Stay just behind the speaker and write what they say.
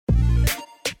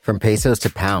From pesos to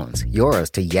pounds,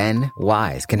 euros to yen,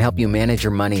 Wise can help you manage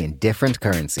your money in different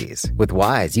currencies. With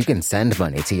Wise, you can send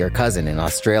money to your cousin in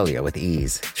Australia with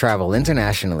ease, travel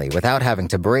internationally without having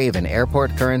to brave an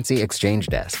airport currency exchange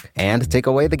desk, and take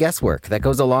away the guesswork that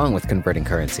goes along with converting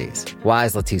currencies.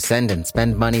 Wise lets you send and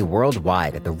spend money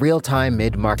worldwide at the real-time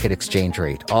mid-market exchange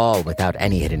rate, all without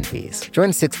any hidden fees.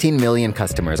 Join 16 million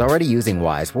customers already using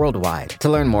Wise worldwide. To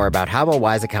learn more about how a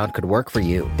Wise account could work for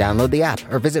you, download the app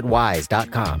or visit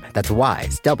wise.com. That's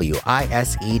Wise,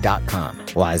 WISE.com.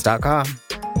 Wise.com.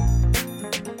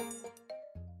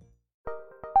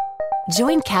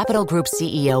 Join Capital Group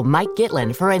CEO Mike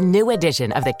Gitlin for a new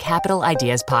edition of the Capital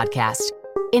Ideas Podcast.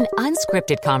 In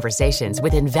unscripted conversations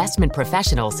with investment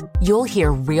professionals, you'll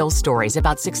hear real stories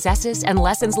about successes and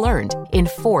lessons learned,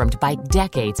 informed by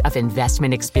decades of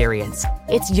investment experience.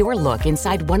 It's your look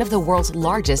inside one of the world's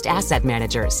largest asset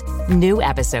managers. New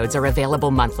episodes are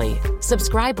available monthly.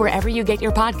 Subscribe wherever you get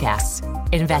your podcasts.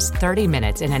 Invest 30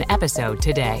 minutes in an episode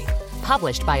today.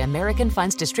 Published by American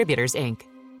Funds Distributors, Inc.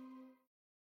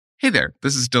 Hey there,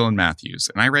 this is Dylan Matthews,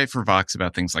 and I write for Vox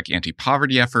about things like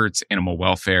anti-poverty efforts, animal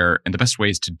welfare, and the best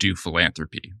ways to do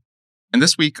philanthropy. And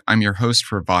this week, I'm your host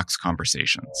for Vox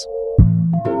Conversations.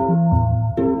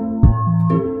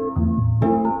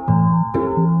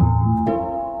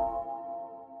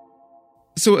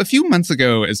 So a few months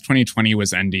ago, as 2020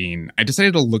 was ending, I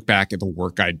decided to look back at the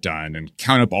work I'd done and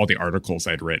count up all the articles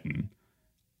I'd written.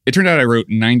 It turned out I wrote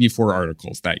 94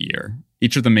 articles that year,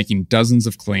 each of them making dozens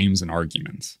of claims and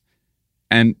arguments.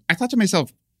 And I thought to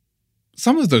myself,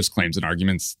 some of those claims and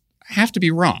arguments have to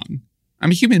be wrong.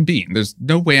 I'm a human being. There's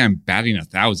no way I'm batting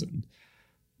 1,000.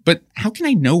 But how can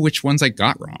I know which ones I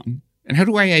got wrong? And how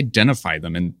do I identify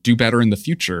them and do better in the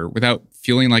future without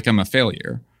feeling like I'm a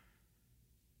failure?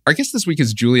 Our guest this week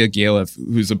is Julia Galef,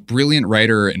 who's a brilliant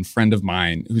writer and friend of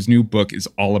mine whose new book is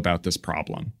all about this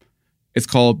problem. It's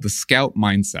called The Scout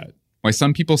Mindset: Why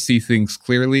Some People See Things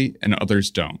Clearly and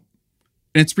Others Don't.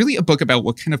 And it's really a book about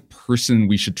what kind of person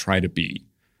we should try to be.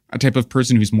 A type of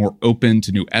person who's more open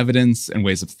to new evidence and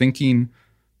ways of thinking.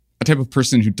 A type of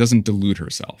person who doesn't delude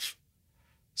herself.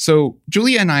 So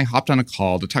Julia and I hopped on a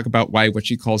call to talk about why what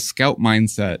she calls Scout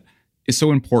Mindset is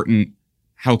so important,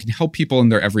 how it can help people in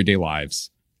their everyday lives,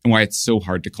 and why it's so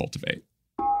hard to cultivate.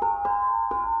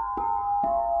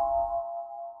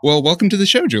 Well, welcome to the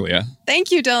show, Julia. Thank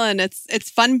you, Dylan.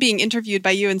 It's fun being interviewed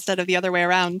by you instead of the other way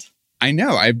around. I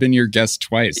know. I've been your guest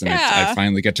twice, and I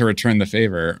finally get to return the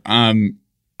favor.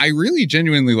 I really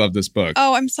genuinely love this book.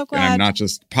 Oh, I'm so glad. And I'm not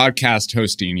just podcast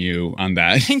hosting you on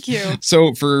that. Thank you.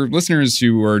 So for listeners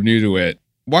who are new to it,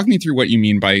 walk me through what you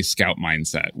mean by Scout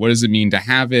Mindset. What does it mean to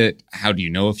have it? How do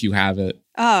you know if you have it?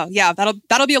 Oh, yeah,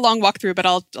 that'll be a long walkthrough, but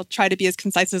I'll try to be as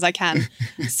concise as I can.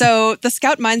 So the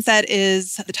Scout Mindset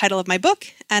is the title of my book,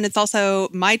 and it's also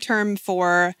my term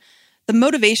for the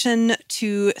motivation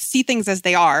to see things as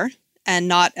they are and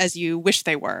not as you wish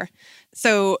they were.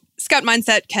 So Scout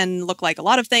Mindset can look like a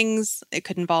lot of things. It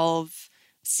could involve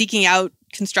seeking out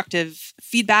constructive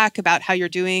feedback about how you're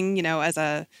doing, as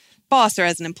a boss or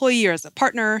as an employee or as a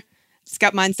partner.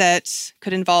 Scout Mindset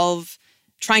could involve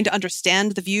trying to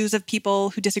understand the views of people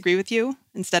who disagree with you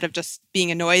instead of just being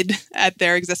annoyed at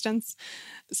their existence.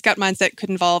 Scout Mindset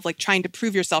could involve trying to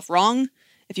prove yourself wrong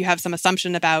if you have some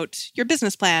assumption about your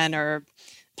business plan or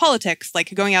politics,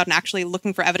 like going out and actually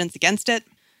looking for evidence against it.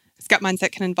 Scout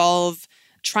Mindset can involve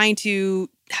trying to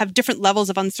have different levels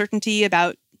of uncertainty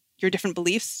about your different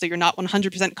beliefs. So you're not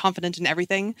 100% confident in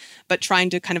everything, but trying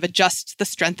to kind of adjust the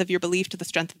strength of your belief to the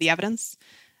strength of the evidence.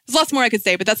 There's lots more I could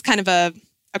say, but that's kind of a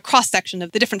cross-section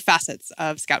of the different facets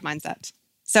of Scout Mindset.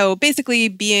 So basically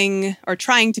being or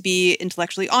trying to be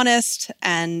intellectually honest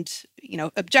and,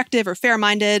 objective or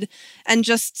fair-minded and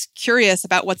just curious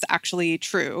about what's actually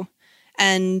true.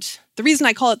 And the reason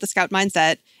I call it the Scout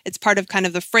Mindset, it's part of kind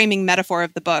of the framing metaphor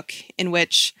of the book in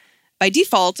which by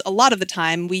default, a lot of the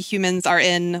time, we humans are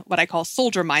in what I call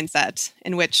soldier mindset,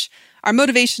 in which our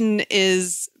motivation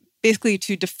is basically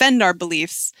to defend our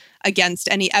beliefs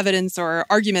against any evidence or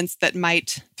arguments that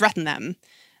might threaten them.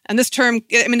 And this term,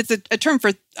 it's a term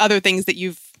for other things that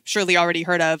you've surely already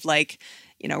heard of, like,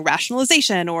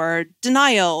 rationalization or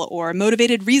denial or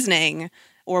motivated reasoning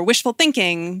or wishful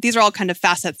thinking. These are all kind of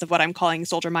facets of what I'm calling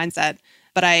soldier mindset.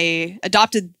 But I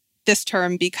adopted this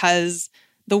term because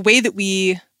the way that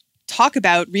we talk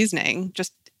about reasoning,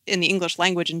 just in the English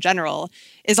language in general,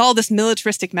 is all this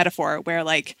militaristic metaphor where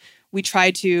we try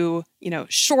to,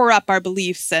 shore up our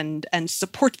beliefs and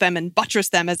support them and buttress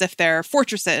them as if they're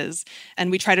fortresses. And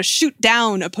we try to shoot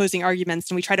down opposing arguments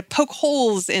and we try to poke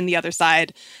holes in the other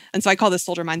side. And so I call this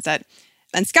soldier mindset.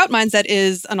 And Scout Mindset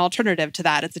is an alternative to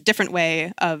that. It's a different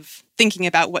way of thinking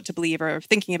about what to believe or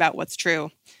thinking about what's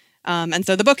true. And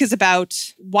so the book is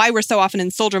about why we're so often in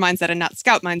soldier mindset and not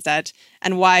Scout mindset,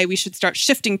 and why we should start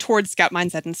shifting towards Scout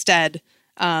mindset instead,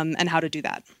 and how to do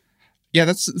that. Yeah,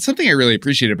 that's something I really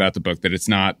appreciate about the book, that it's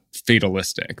not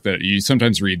fatalistic, that you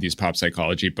sometimes read these pop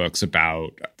psychology books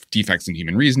about defects in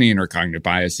human reasoning or cognitive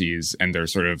biases, and they're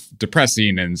sort of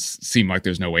depressing and seem like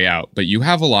there's no way out. But you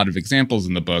have a lot of examples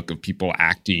in the book of people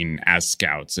acting as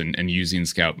scouts and using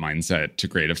Scout mindset to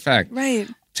great effect. Right.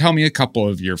 Tell me a couple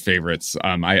of your favorites.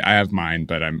 I have mine,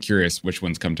 but I'm curious which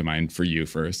ones come to mind for you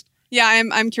first. Yeah,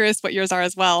 I'm curious what yours are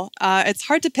as well. It's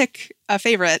hard to pick a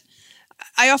favorite.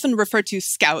 I often refer to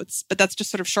scouts, but that's just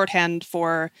sort of shorthand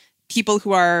for people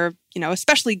who are,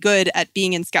 especially good at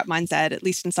being in Scout mindset, at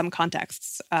least in some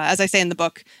contexts. As I say in the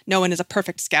book, no one is a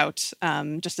perfect scout,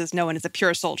 just as no one is a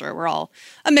pure soldier. We're all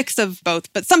a mix of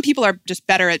both, but some people are just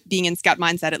better at being in Scout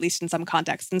mindset, at least in some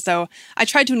contexts. And so I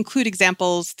tried to include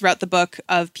examples throughout the book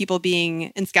of people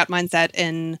being in Scout mindset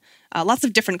in lots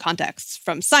of different contexts,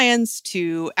 from science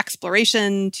to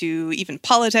exploration to even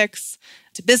politics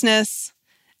to business.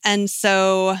 And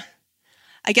so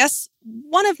I guess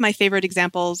one of my favorite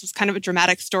examples was kind of a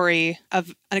dramatic story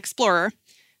of an explorer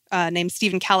named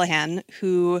Stephen Callahan,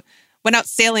 who went out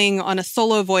sailing on a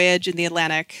solo voyage in the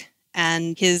Atlantic,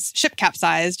 and his ship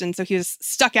capsized. And so he was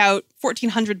stuck out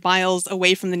 1,400 miles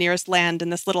away from the nearest land in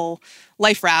this little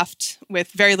life raft with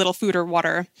very little food or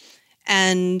water.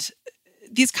 And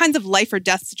these kinds of life or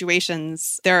death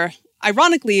situations, they're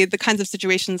ironically the kinds of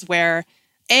situations where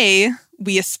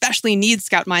we especially need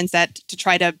Scout mindset to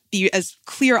try to be as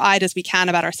clear-eyed as we can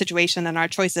about our situation and our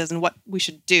choices and what we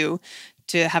should do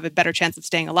to have a better chance of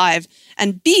staying alive.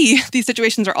 And B, these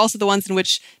situations are also the ones in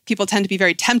which people tend to be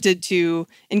very tempted to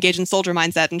engage in soldier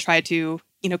mindset and try to,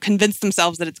 convince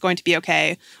themselves that it's going to be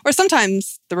okay. Or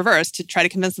sometimes the reverse, to try to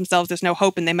convince themselves there's no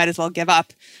hope and they might as well give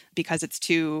up because it's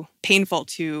too painful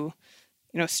to,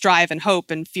 strive and hope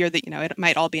and fear that, it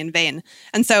might all be in vain.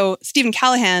 And so Stephen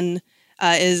Callahan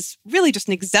is really just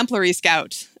an exemplary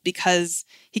scout because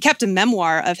he kept a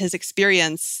memoir of his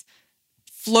experience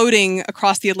floating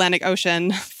across the Atlantic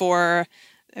Ocean for,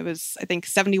 it was, I think,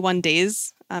 71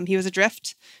 days. He was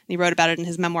adrift, and he wrote about it in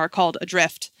his memoir called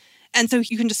Adrift. And so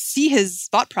you can just see his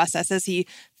thought process as he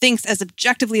thinks as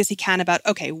objectively as he can about,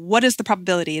 okay, what is the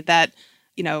probability that,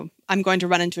 I'm going to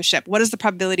run into a ship? What is the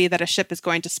probability that a ship is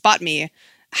going to spot me?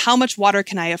 How much water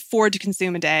can I afford to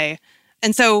consume a day?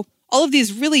 And so all of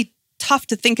these really tough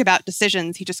to think about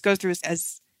decisions he just goes through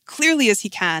as clearly as he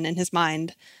can in his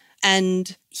mind.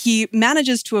 And he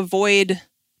manages to avoid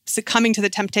succumbing to the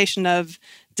temptation of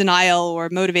denial or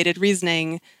motivated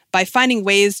reasoning by finding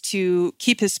ways to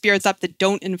keep his spirits up that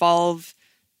don't involve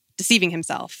deceiving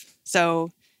himself.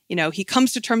 So, he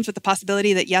comes to terms with the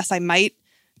possibility that, yes, I might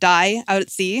die out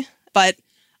at sea, but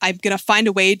I'm going to find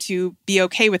a way to be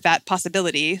okay with that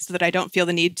possibility so that I don't feel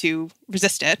the need to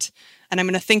resist it. And I'm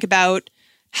going to think about,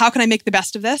 how can I make the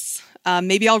best of this?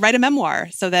 Maybe I'll write a memoir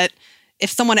so that if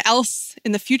someone else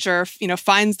in the future,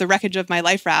 finds the wreckage of my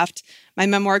life raft, my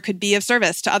memoir could be of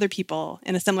service to other people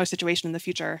in a similar situation in the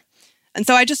future. And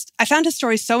so I found his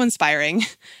story so inspiring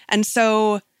and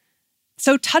so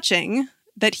touching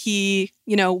that he,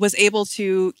 was able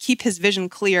to keep his vision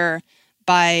clear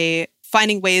by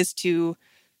finding ways to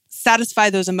satisfy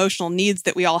those emotional needs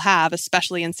that we all have,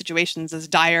 especially in situations as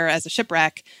dire as a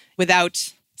shipwreck,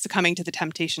 without succumbing to the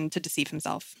temptation to deceive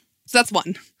himself. So that's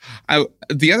one.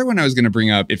 The other one I was going to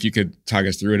bring up, if you could talk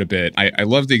us through it a bit, I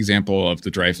love the example of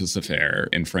the Dreyfus Affair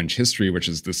in French history, which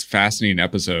is this fascinating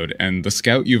episode. And the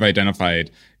scout you've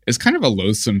identified is kind of a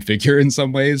loathsome figure in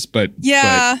some ways, but...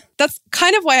 Yeah, that's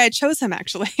kind of why I chose him,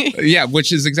 actually. Yeah,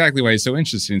 which is exactly why he's so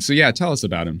interesting. So yeah, tell us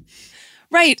about him.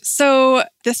 Right. So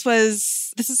this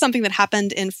is something that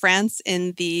happened in France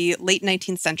in the late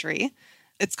 19th century.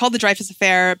 It's called the Dreyfus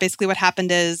Affair. Basically what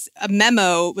happened is a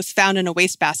memo was found in a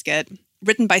wastebasket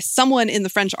written by someone in the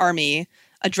French army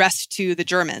addressed to the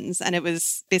Germans. And it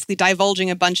was basically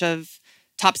divulging a bunch of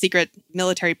top secret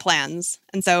military plans.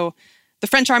 And so the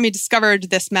French army discovered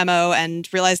this memo and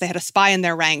realized they had a spy in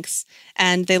their ranks.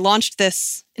 And they launched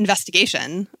this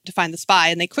investigation to find the spy.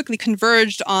 And they quickly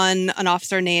converged on an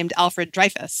officer named Alfred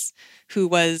Dreyfus, who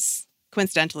was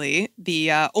coincidentally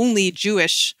the only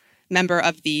Jewish member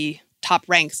of the top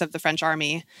ranks of the French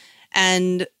army.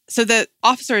 And so the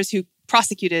officers who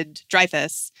prosecuted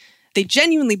Dreyfus, they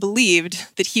genuinely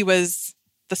believed that he was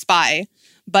the spy.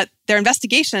 But their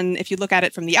investigation, if you look at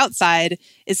it from the outside,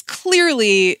 is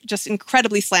clearly just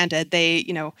incredibly slanted. They,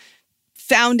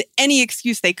 found any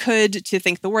excuse they could to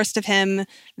think the worst of him.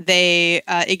 They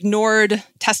ignored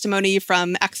testimony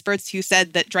from experts who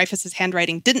said that Dreyfus's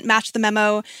handwriting didn't match the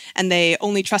memo, and they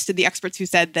only trusted the experts who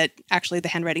said that actually the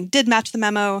handwriting did match the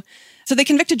memo. So they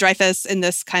convicted Dreyfus in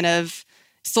this kind of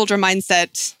soldier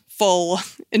mindset full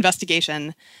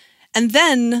investigation. And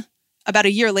then about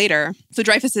a year later, so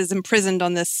Dreyfus is imprisoned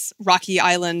on this rocky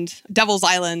island, Devil's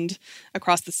Island,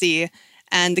 across the sea.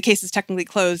 And the case is technically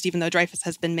closed, even though Dreyfus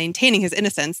has been maintaining his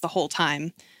innocence the whole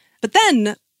time. But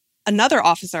then another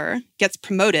officer gets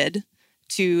promoted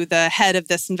to the head of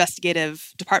this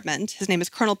investigative department. His name is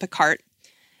Colonel Picquart.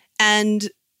 And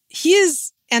he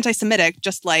is anti-Semitic,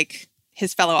 just like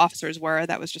his fellow officers were.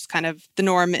 That was just kind of the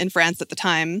norm in France at the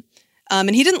time.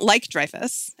 And he didn't like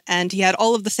Dreyfus, and he had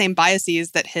all of the same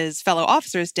biases that his fellow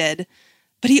officers did.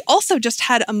 But he also just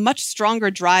had a much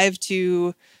stronger drive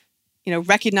to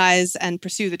recognize and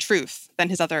pursue the truth than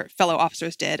his other fellow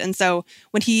officers did. And so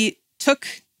when he took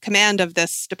command of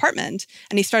this department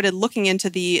and he started looking into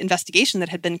the investigation that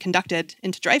had been conducted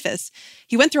into Dreyfus,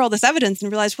 he went through all this evidence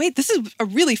and realized, wait, this is a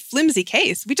really flimsy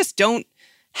case. We just don't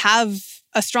have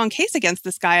a strong case against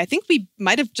this guy. I think we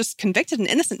might have just convicted an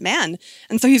innocent man.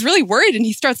 And so he's really worried, and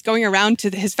he starts going around to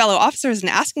his fellow officers and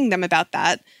asking them about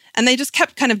that. And they just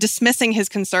kept kind of dismissing his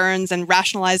concerns and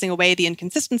rationalizing away the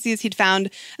inconsistencies he'd found.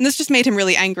 And this just made him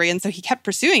really angry. And so he kept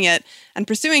pursuing it.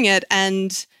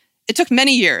 And it took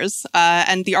many years.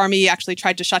 And the army actually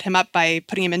tried to shut him up by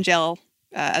putting him in jail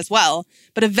as well.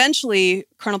 But eventually,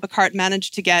 Colonel Picquart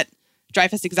managed to get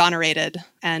Dreyfus exonerated,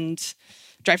 and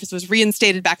Dreyfus was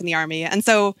reinstated back in the army. And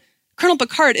so Colonel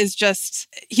Picquart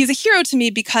he's a hero to me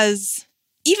because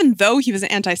even though he was an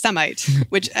anti-Semite,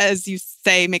 which, as you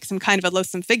say, makes him kind of a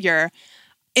loathsome figure,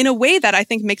 in a way that I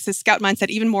think makes his scout mindset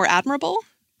even more admirable,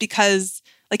 because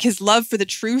his love for the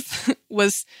truth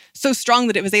was so strong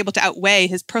that it was able to outweigh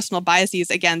his personal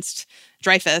biases against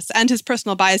Dreyfus and his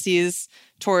personal biases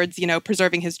towards,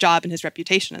 preserving his job and his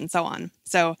reputation and so on.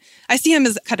 So I see him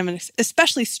as kind of an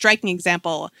especially striking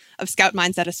example of scout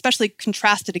mindset, especially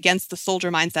contrasted against the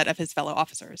soldier mindset of his fellow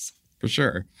officers. For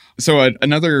sure. So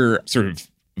another sort of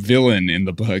villain in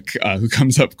the book who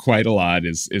comes up quite a lot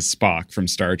is Spock from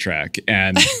Star Trek.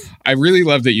 And I really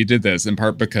love that you did this, in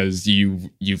part because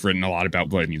you've written a lot about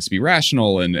what it means to be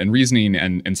rational and reasoning,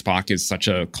 and Spock is such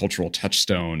a cultural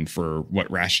touchstone for what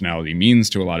rationality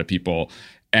means to a lot of people.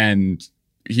 And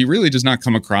he really does not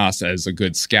come across as a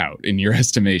good scout in your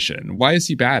estimation. Why is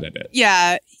he bad at it?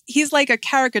 Yeah, he's like a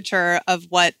caricature of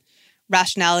what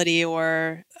rationality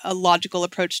or a logical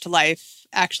approach to life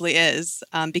actually is,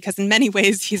 because in many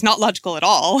ways he's not logical at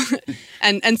all.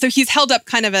 and so he's held up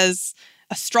kind of as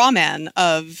a straw man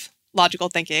of logical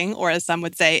thinking, or as some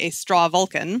would say, a straw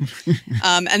Vulcan.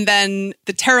 And then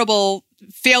the terrible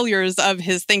failures of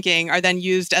his thinking are then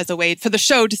used as a way for the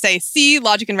show to say, see,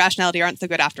 logic and rationality aren't so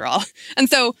good after all. And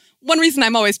so one reason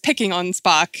I'm always picking on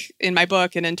Spock in my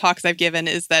book and in talks I've given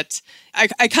is that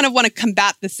I kind of want to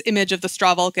combat this image of the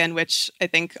straw Vulcan, which I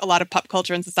think a lot of pop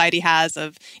culture and society has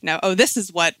of, this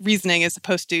is what reasoning is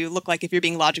supposed to look like if you're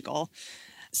being logical.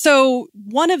 So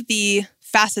one of the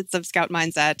facets of scout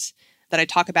mindset that I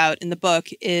talk about in the book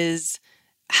is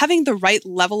having the right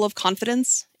level of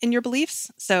confidence in your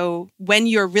beliefs. So when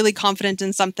you're really confident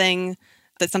in something,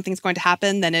 that something's going to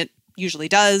happen, then it usually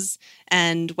does.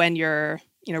 And when you're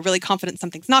really confident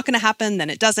something's not going to happen, then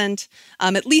it doesn't.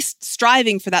 At least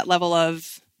striving for that level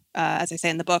of, as I say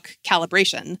in the book,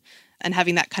 calibration, and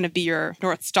having that kind of be your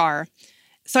North Star.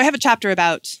 So I have a chapter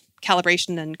about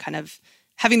calibration and kind of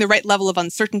having the right level of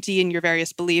uncertainty in your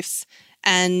various beliefs.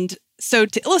 And so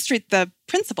to illustrate the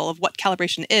principle of what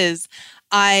calibration is,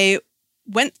 I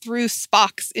went through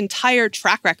Spock's entire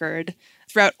track record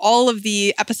throughout all of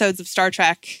the episodes of Star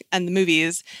Trek and the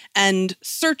movies and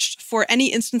searched for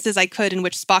any instances I could in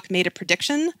which Spock made a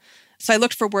prediction. So I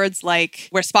looked for words like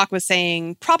where Spock was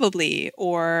saying probably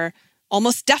or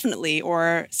almost definitely,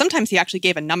 or sometimes he actually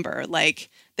gave a number, like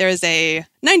there's a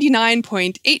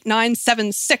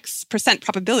 99.8976%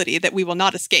 probability that we will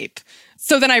not escape.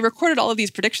 So then I recorded all of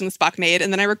these predictions Spock made,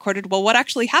 and then I recorded, well, what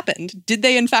actually happened? Did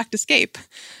they in fact escape?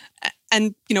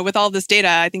 And, with all this data,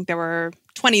 I think there were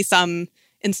 20-some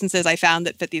instances I found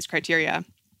that fit these criteria.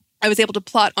 I was able to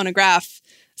plot on a graph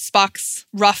Spock's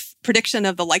rough prediction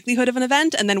of the likelihood of an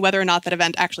event and then whether or not that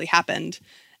event actually happened.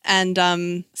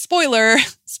 And spoiler,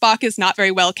 Spock is not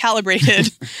very well calibrated.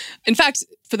 In fact,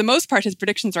 for the most part, his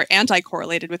predictions are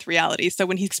anti-correlated with reality. So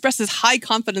when he expresses high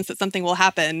confidence that something will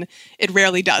happen, it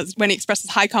rarely does. When he expresses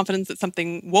high confidence that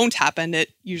something won't happen,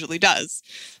 it usually does.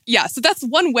 Yeah, so that's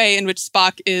one way in which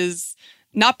Spock is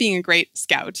not being a great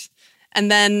scout. And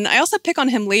then I also pick on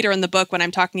him later in the book when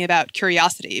I'm talking about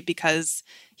curiosity, because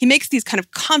he makes these kind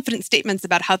of confident statements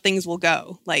about how things will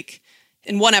go. Like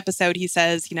in one episode, he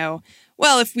says,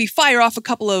 well, if we fire off a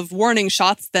couple of warning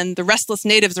shots, then the restless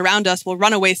natives around us will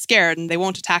run away scared and they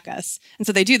won't attack us. And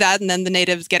so they do that. And then the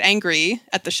natives get angry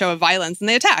at the show of violence and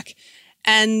they attack.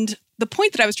 And the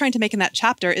point that I was trying to make in that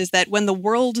chapter is that when the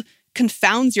world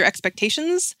confounds your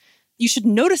expectations, you should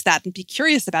notice that and be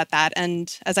curious about that.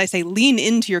 And as I say, lean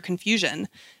into your confusion,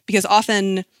 because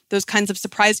often those kinds of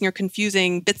surprising or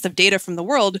confusing bits of data from the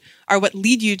world are what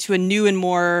lead you to a new and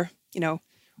more,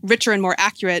 richer and more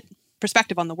accurate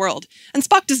perspective on the world. And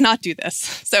Spock does not do this.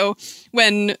 So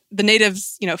when the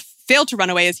natives, fail to run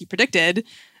away as he predicted,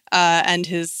 and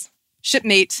his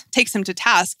shipmate takes him to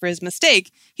task for his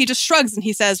mistake, he just shrugs and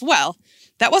he says, well,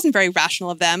 that wasn't very rational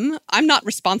of them. I'm not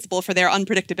responsible for their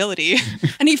unpredictability.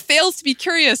 And he fails to be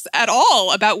curious at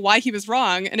all about why he was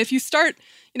wrong. And if you start,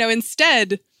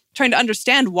 instead trying to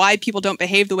understand why people don't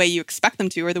behave the way you expect them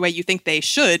to or the way you think they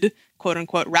should, quote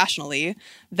unquote, rationally,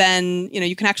 then,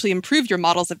 you can actually improve your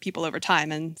models of people over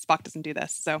time. And Spock doesn't do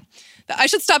this. So I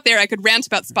should stop there. I could rant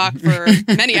about Spock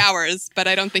for many hours, but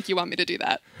I don't think you want me to do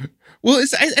that. Well,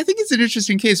 I think it's an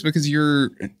interesting case because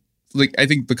I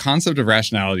think the concept of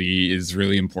rationality is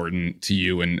really important to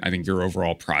you and I think your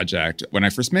overall project. When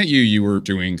I first met you, you were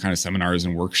doing kind of seminars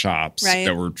and workshops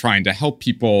that were trying to help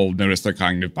people notice their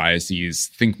cognitive biases,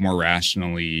 think more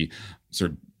rationally,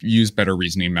 sort of use better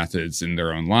reasoning methods in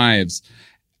their own lives.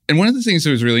 And one of the things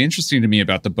that was really interesting to me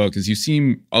about the book is you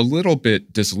seem a little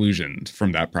bit disillusioned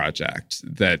from that project,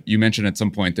 that you mentioned at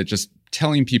some point that just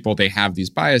telling people they have these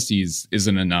biases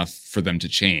isn't enough for them to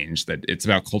change, that it's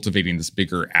about cultivating this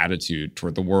bigger attitude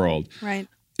toward the world. Right.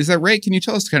 Is that right? Can you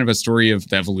tell us kind of a story of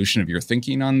the evolution of your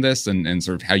thinking on this and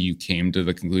sort of how you came to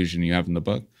the conclusion you have in the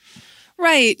book?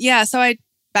 Right. Yeah. So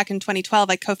back in 2012,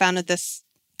 I co-founded this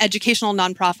educational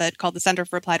nonprofit called the Center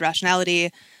for Applied Rationality.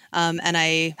 And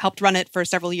I helped run it for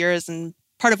several years. And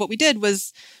part of what we did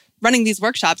was running these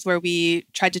workshops where we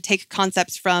tried to take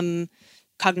concepts from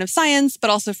cognitive science, but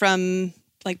also from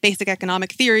like basic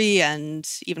economic theory and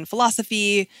even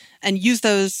philosophy, and use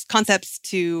those concepts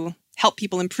to help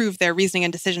people improve their reasoning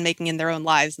and decision-making in their own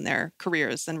lives and their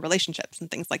careers and relationships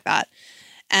and things like that.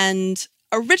 And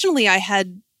originally I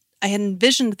had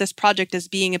envisioned this project as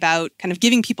being about kind of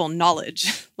giving people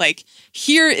knowledge. Like,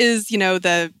 here is,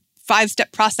 the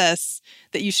 5-step process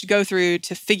that you should go through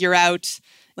to figure out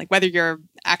like whether your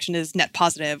action is net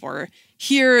positive, or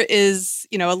here is,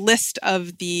 a list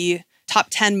of the top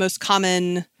 10 most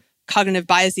common cognitive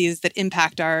biases that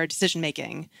impact our decision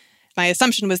making. My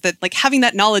assumption was that like having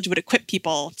that knowledge would equip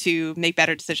people to make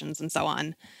better decisions and so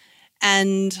on.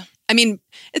 And I mean,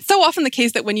 it's so often the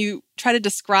case that when you try to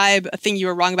describe a thing you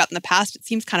were wrong about in the past, it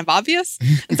seems kind of obvious.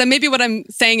 And so maybe what I'm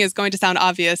saying is going to sound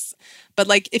obvious, but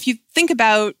like if you think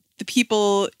about the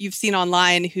people you've seen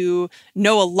online who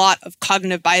know a lot of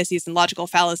cognitive biases and logical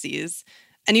fallacies,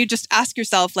 and you just ask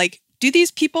yourself, like, do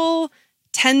these people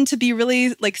tend to be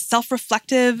really like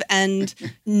self-reflective and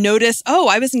notice, oh,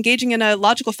 I was engaging in a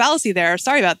logical fallacy there.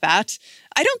 Sorry about that.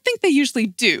 I don't think they usually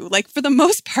do. Like, for the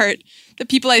most part, the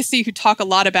people I see who talk a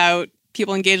lot about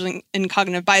people engaging in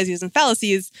cognitive biases and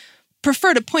fallacies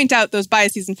prefer to point out those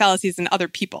biases and fallacies in other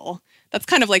people. That's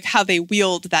kind of like how they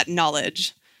wield that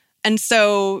knowledge. And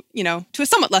so, to a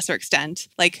somewhat lesser extent,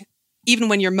 like even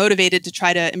when you're motivated to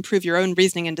try to improve your own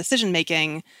reasoning and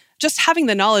decision-making, just having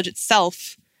the knowledge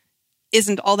itself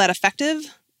isn't all that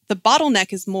effective. The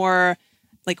bottleneck is more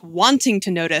like wanting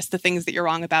to notice the things that you're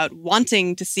wrong about,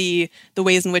 wanting to see the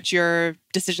ways in which your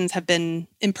decisions have been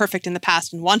imperfect in the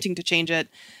past and wanting to change it.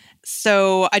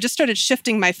 So I just started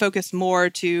shifting my focus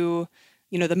more to,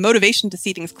 the motivation to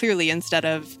see things clearly instead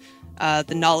of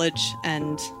the knowledge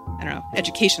and,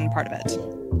 education part of it.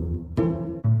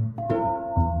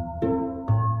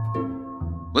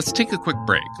 Let's take a quick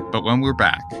break, but when we're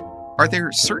back, are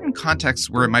there certain contexts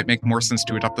where it might make more sense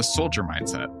to adopt the soldier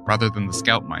mindset rather than the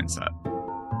scout mindset?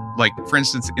 Like, for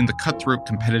instance, in the cutthroat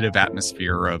competitive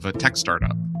atmosphere of a tech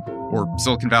startup, or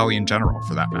Silicon Valley in general,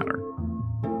 for that matter.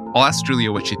 I'll ask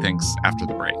Julia what she thinks after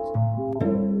the break.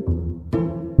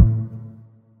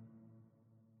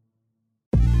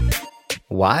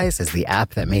 Wise is the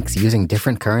app that makes using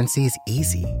different currencies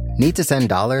easy. Need to send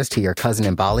dollars to your cousin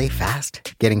in Bali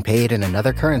fast? Getting paid in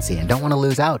another currency and don't want to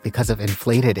lose out because of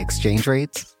inflated exchange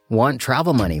rates? Want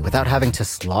travel money without having to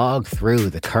slog through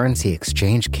the currency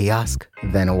exchange kiosk?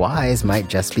 Then Wise might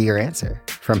just be your answer.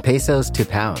 From pesos to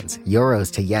pounds,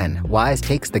 euros to yen, Wise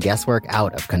takes the guesswork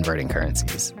out of converting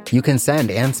currencies. You can send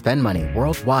and spend money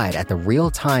worldwide at the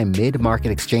real-time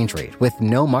mid-market exchange rate with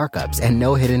no markups and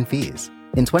no hidden fees.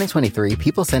 In 2023,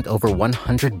 people sent over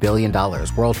 $100 billion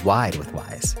worldwide with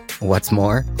Wise. What's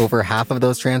more, over half of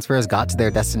those transfers got to their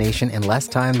destination in less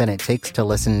time than it takes to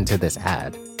listen to this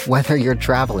ad. Whether you're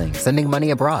traveling, sending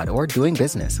money abroad, or doing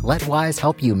business, let Wise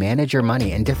help you manage your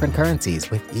money in different currencies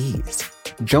with ease.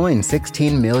 Join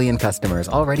 16 million customers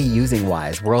already using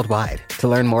Wise worldwide. To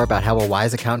learn more about how a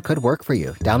Wise account could work for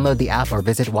you, download the app or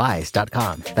visit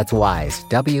wise.com. That's Wise,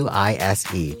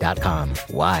 WISE.com.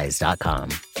 Wise.com.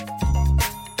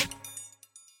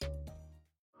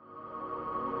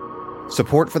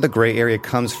 Support for the gray area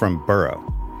comes from Burrow.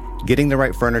 Getting the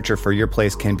right furniture for your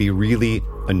place can be really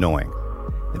annoying.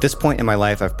 At this point in my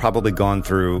life, I've probably gone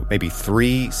through maybe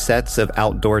 3 sets of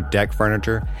outdoor deck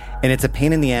furniture, and it's a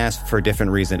pain in the ass for a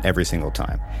different reason every single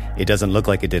time. It doesn't look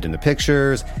like it did in the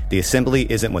pictures, the assembly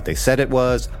isn't what they said it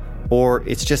was, or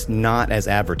it's just not as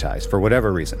advertised for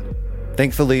whatever reason.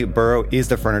 Thankfully, Burrow is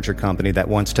the furniture company that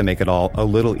wants to make it all a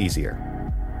little easier.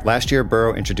 Last year,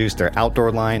 Burrow introduced their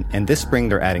outdoor line, and this spring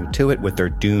they're adding to it with their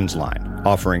Dunes line,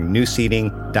 offering new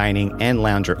seating, dining, and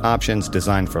lounger options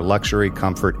designed for luxury,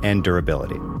 comfort, and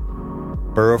durability.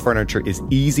 Burrow furniture is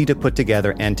easy to put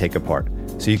together and take apart,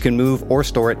 so you can move or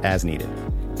store it as needed.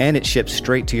 And it ships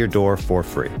straight to your door for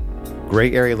free.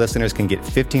 Gray Area listeners can get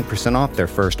 15% off their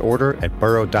first order at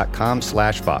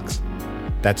burrow.com/Vox.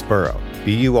 That's Burrow,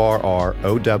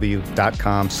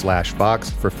 BURROW.com/Vox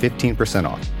for 15%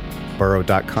 off.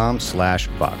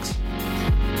 burrow.com/Vox.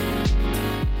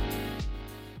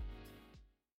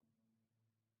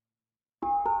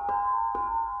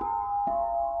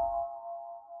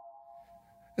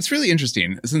 It's really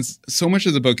interesting since so much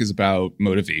of the book is about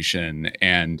motivation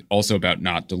and also about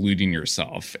not deluding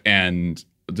yourself. And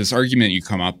this argument you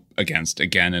come up against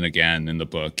again and again in the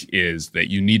book is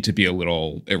that you need to be a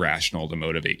little irrational to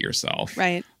motivate yourself.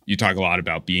 Right. You talk a lot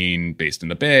about being based in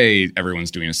the Bay.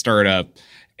 Everyone's doing a startup.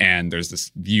 And there's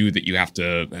this view that you have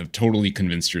to have totally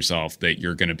convinced yourself that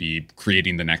you're going to be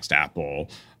creating the next Apple,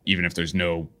 even if there's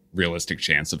no realistic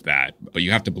chance of that. But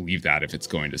you have to believe that if it's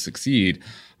going to succeed.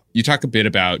 You talk a bit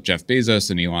about Jeff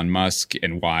Bezos and Elon Musk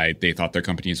and why they thought their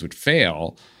companies would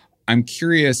fail. I'm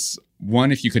curious,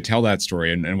 one, if you could tell that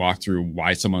story and walk through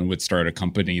why someone would start a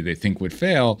company they think would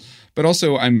fail. But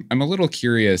also, I'm a little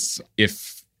curious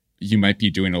if you might be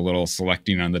doing a little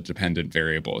selecting on the dependent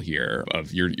variable here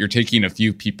of you're taking a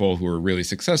few people who are really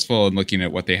successful and looking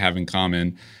at what they have in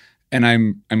common. And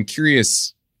I'm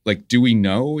curious, like, do we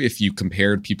know if you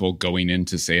compared people going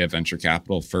into, say, a venture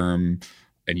capital firm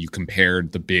and you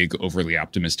compared the big, overly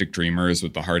optimistic dreamers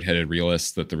with the hard-headed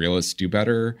realists, that the realists do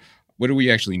better? What do we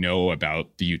actually know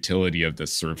about the utility of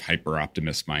this sort of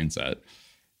hyper-optimist mindset?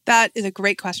 That is a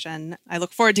great question. I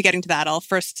look forward to getting to that. I'll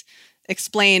first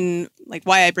explain like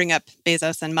why I bring up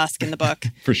Bezos and Musk in the book.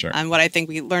 For sure. And what I think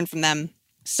we learned from them.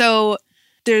 So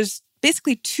there's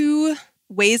basically 2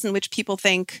 ways in which people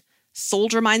think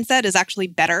soldier mindset is actually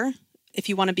better if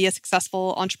you want to be a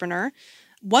successful entrepreneur.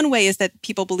 One way is that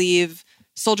people believe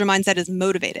soldier mindset is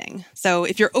motivating. So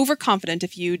if you're overconfident,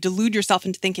 if you delude yourself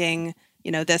into thinking,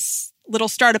 this little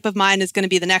startup of mine is going to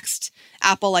be the next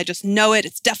Apple, I just know it,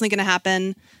 it's definitely going to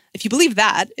happen. If you believe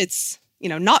that, it's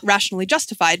not rationally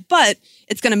justified, but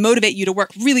it's going to motivate you to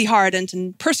work really hard and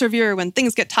to persevere when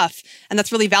things get tough. And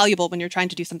that's really valuable when you're trying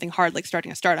to do something hard, like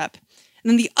starting a startup.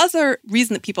 And then the other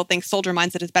reason that people think soldier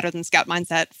mindset is better than scout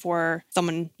mindset for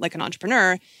someone like an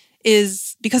entrepreneur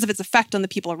is because of its effect on the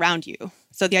people around you.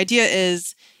 So the idea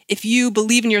is if you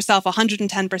believe in yourself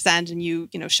 110% and you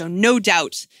show no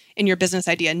doubt in your business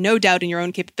idea, no doubt in your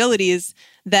own capabilities,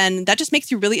 then that just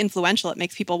makes you really influential. It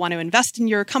makes people want to invest in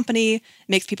your company. It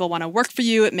makes people want to work for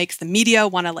you. It makes the media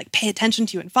want to pay attention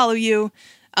to you and follow you.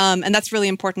 And that's really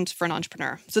important for an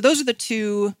entrepreneur. So those are the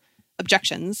 2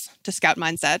 objections to scout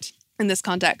mindset in this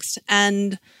context.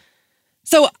 And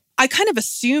so I kind of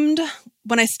assumed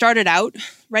when I started out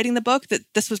writing the book that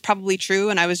this was probably true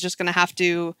and I was just going to have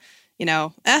to,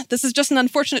 this is just an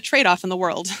unfortunate trade-off in the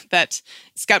world, that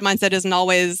scout mindset isn't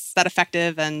always that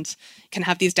effective and can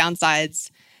have these downsides.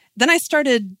 Then I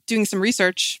started doing some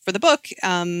research for the book,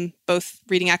 both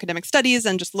reading academic studies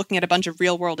and just looking at a bunch of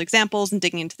real-world examples and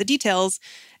digging into the details.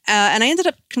 And I ended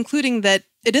up concluding that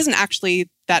it isn't actually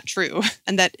that true,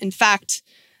 and that, in fact,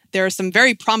 there are some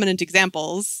very prominent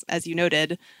examples, as you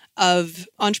noted, of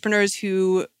entrepreneurs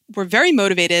who were very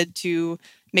motivated to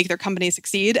make their company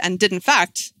succeed and did, in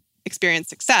fact, experience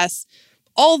success,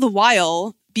 all the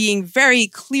while being very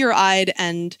clear-eyed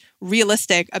and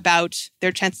realistic about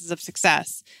their chances of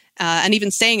success, and even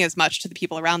saying as much to the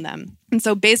people around them. And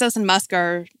so Bezos and Musk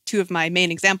are 2 of my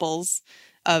main examples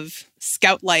of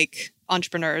scout-like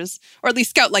entrepreneurs, or at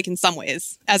least Scout-like in some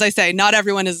ways. As I say, not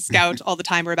everyone is a Scout all the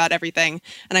time or about everything.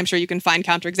 And I'm sure you can find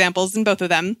counterexamples in both of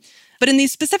them. But in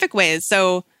these specific ways,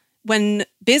 so when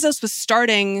Bezos was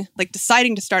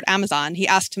deciding to start Amazon, he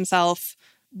asked himself,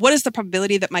 what is the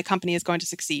probability that my company is going to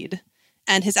succeed?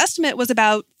 And his estimate was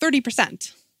about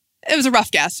 30%. It was a rough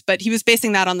guess, but he was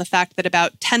basing that on the fact that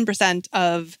about 10%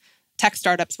 of tech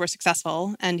startups were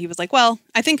successful. And he was like, well,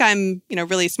 I think I'm,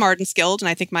 really smart and skilled, and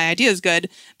I think my idea is good,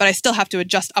 but I still have to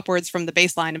adjust upwards from the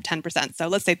baseline of 10%. So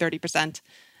let's say 30%.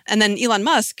 And then Elon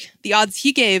Musk, the odds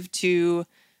he gave to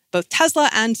both Tesla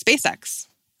and SpaceX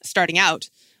starting out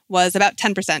was about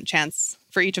 10% chance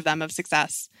for each of them of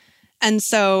success. And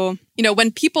so,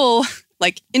 when people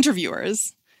like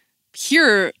interviewers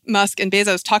hear Musk and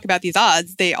Bezos talk about these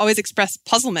odds, they always express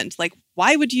puzzlement. Like,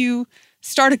 why would you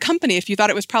start a company if you thought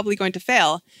it was probably going to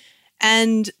fail?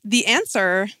 And the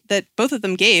answer that both of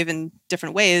them gave in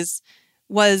different ways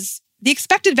was the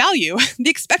expected value. The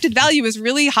expected value is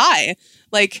really high.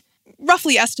 Like,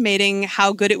 roughly estimating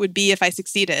how good it would be if I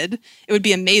succeeded, it would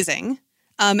be amazing.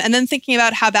 And then thinking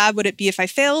about how bad would it be if I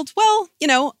failed? Well,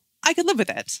 I could live with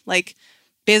it. Like,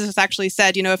 Bezos actually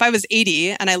said, if I was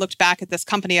 80 and I looked back at this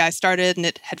company I started and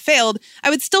it had failed, I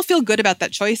would still feel good about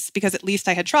that choice because at least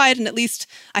I had tried and at least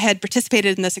I had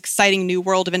participated in this exciting new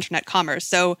world of internet commerce.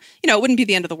 So, it wouldn't be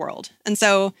the end of the world. And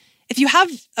so if you have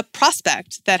a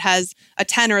prospect that has a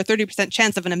 10 or a 30%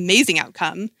 chance of an amazing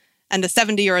outcome and a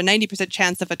 70 or a 90%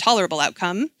 chance of a tolerable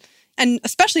outcome, and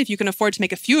especially if you can afford to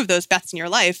make a few of those bets in your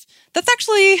life, that's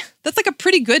like a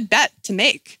pretty good bet to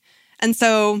make. And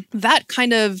so that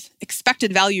kind of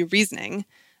expected value reasoning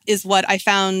is what I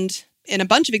found in a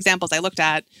bunch of examples I looked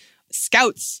at.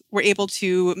 Scouts were able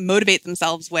to motivate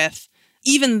themselves with,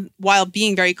 even while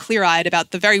being very clear-eyed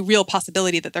about the very real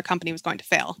possibility that their company was going to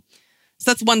fail. So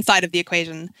that's one side of the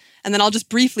equation. And then I'll just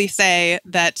briefly say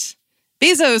that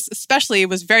Bezos especially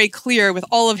was very clear with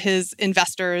all of his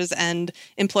investors and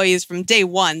employees from day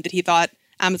one that he thought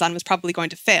Amazon was probably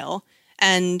going to fail.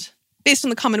 And based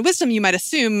on the common wisdom, you might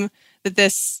assume that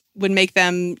this would make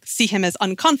them see him as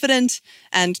unconfident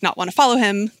and not want to follow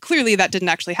him. Clearly, that didn't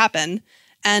actually happen.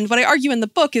 And what I argue in the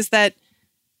book is that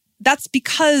that's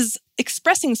because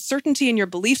expressing certainty in your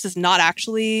beliefs is not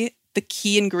actually the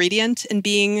key ingredient in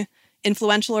being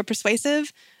influential or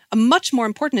persuasive. A much more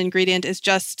important ingredient is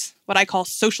just what I call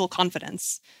social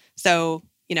confidence. So,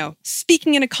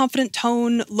 speaking in a confident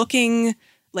tone, looking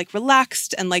like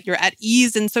relaxed and like you're at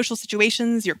ease in social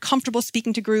situations, you're comfortable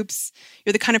speaking to groups,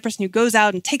 you're the kind of person who goes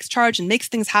out and takes charge and makes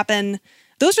things happen.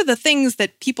 Those are the things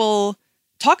that people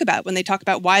talk about when they talk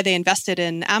about why they invested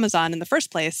in Amazon in the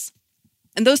first place.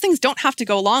 And those things don't have to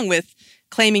go along with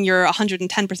claiming you're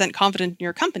 110% confident in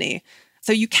your company.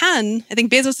 So you can, I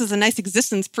think Bezos is a nice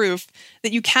existence proof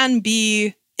that you can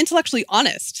be intellectually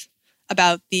honest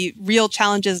about the real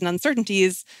challenges and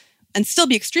uncertainties and still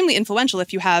be extremely influential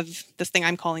if you have this thing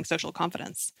I'm calling social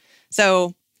confidence.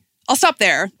 So I'll stop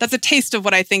there. That's a taste of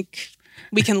what I think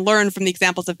we can learn from the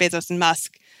examples of Bezos and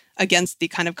Musk against the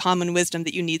kind of common wisdom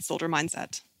that you need soldier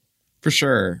mindset. For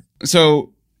sure.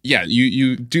 So yeah,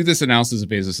 you do this analysis of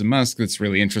Bezos and Musk that's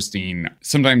really interesting.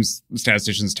 Sometimes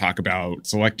statisticians talk about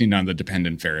selecting on the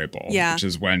dependent variable, which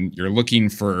is when you're looking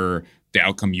for the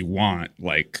outcome you want,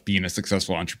 like being a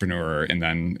successful entrepreneur, and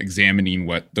then examining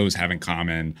what those have in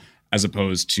common, as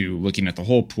opposed to looking at the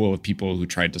whole pool of people who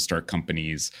tried to start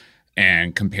companies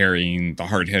and comparing the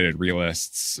hard-headed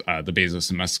realists, the Bezos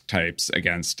and Musk types,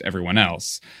 against everyone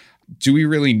else. Do we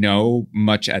really know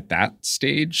much at that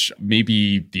stage?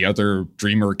 Maybe the other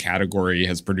dreamer category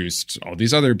has produced all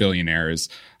these other billionaires,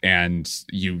 and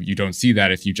you don't see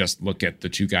that if you just look at the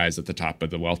two guys at the top of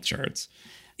the wealth charts.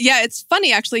 Yeah, it's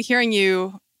funny actually hearing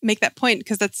you make that point,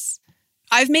 because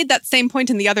I've made that same point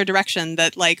in the other direction,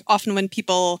 that like often when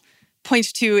people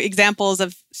point to examples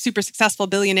of super successful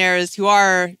billionaires who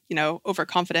are,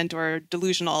 overconfident or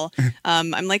delusional,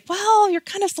 I'm like, well, you're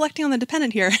kind of selecting on the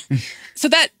dependent here. So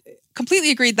that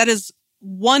completely agreed. That is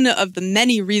one of the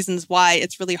many reasons why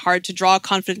it's really hard to draw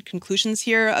confident conclusions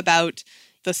here about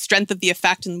the strength of the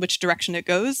effect and which direction it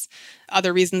goes.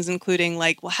 Other reasons including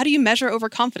like, well, how do you measure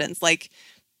overconfidence? Like,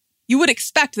 you would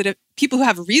expect that if people who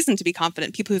have reason to be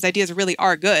confident, people whose ideas really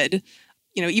are good,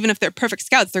 even if they're perfect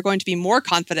scouts, they're going to be more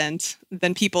confident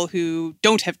than people who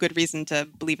don't have good reason to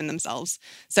believe in themselves.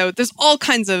 So there's all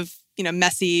kinds of,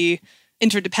 messy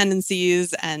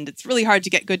interdependencies, and it's really hard to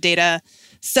get good data.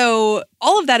 So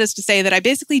all of that is to say that I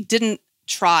basically didn't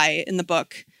try in the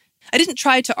book. I didn't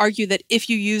try to argue that if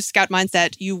you use Scout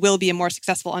mindset, you will be a more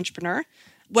successful entrepreneur.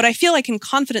 What I feel I can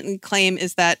confidently claim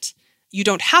is that you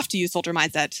don't have to use soldier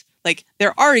mindset. Like,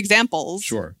 there are examples.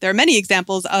 Sure. There are many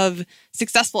examples of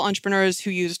successful entrepreneurs who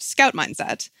used Scout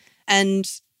mindset. And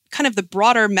kind of the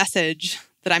broader message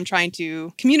that I'm trying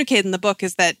to communicate in the book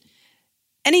is that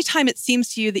anytime it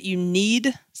seems to you that you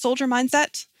need soldier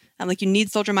mindset, and like you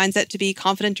need soldier mindset to be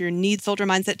confident or you need soldier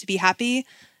mindset to be happy,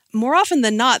 more often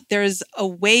than not, there's a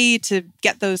way to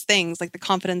get those things, like the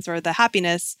confidence or the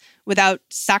happiness, without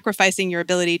sacrificing your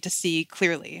ability to see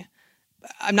clearly.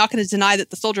 I'm not going to deny that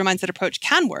the soldier mindset approach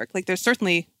can work. Like, there's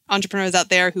certainly entrepreneurs out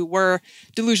there who were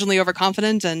delusionally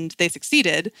overconfident and they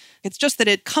succeeded. It's just that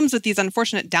it comes with these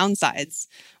unfortunate downsides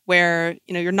where,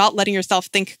 you're not letting yourself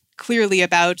think clearly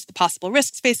about the possible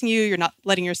risks facing you. You're not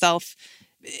letting yourself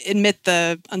admit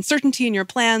the uncertainty in your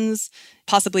plans,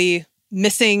 possibly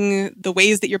missing the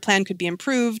ways that your plan could be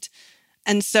improved.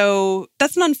 And so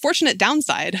that's an unfortunate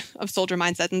downside of soldier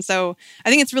mindset. And so I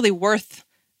think it's really worth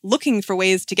looking for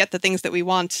ways to get the things that we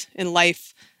want in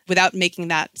life without making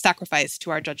that sacrifice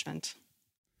to our judgment.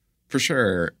 For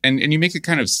sure. And you make a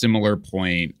kind of similar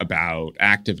point about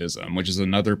activism, which is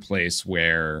another place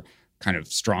where kind of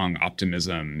strong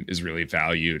optimism is really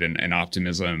valued, and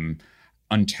optimism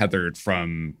untethered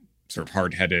from sort of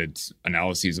hard-headed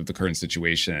analyses of the current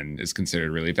situation is considered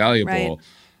really valuable. Right.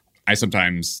 I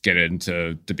sometimes get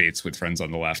into debates with friends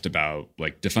on the left about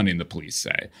like defunding the police,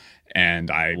 say.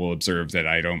 And I will observe that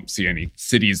I don't see any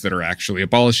cities that are actually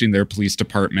abolishing their police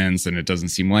departments, and it doesn't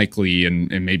seem likely. And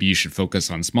maybe you should focus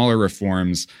on smaller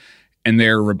reforms. And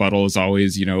their rebuttal is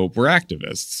always, we're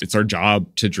activists. It's our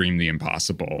job to dream the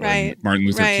impossible. Right. And Martin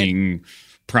Luther King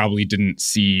probably didn't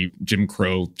see Jim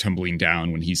Crow tumbling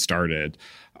down when he started.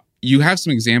 You have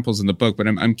some examples in the book, but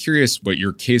I'm curious what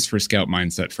your case for Scout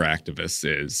mindset for activists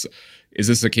is. Is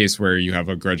this a case where you have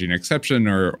a grudging exception,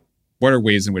 or what are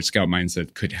ways in which Scout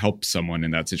mindset could help someone in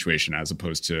that situation as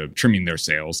opposed to trimming their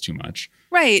sails too much?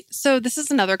 Right. So this is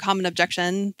another common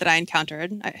objection that I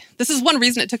encountered. This is one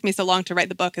reason it took me so long to write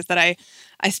the book, is that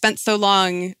I spent so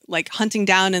long like hunting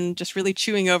down and just really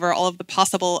chewing over all of the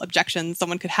possible objections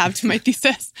someone could have to my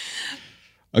thesis.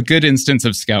 A good instance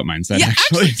of Scout mindset,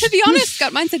 actually. To be honest,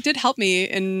 Scout mindset did help me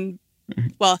in,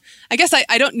 well, I guess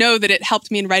I don't know that it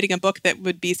helped me in writing a book that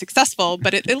would be successful,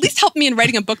 but it at least helped me in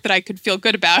writing a book that I could feel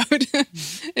good about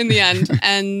in the end.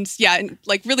 And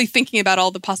like really thinking about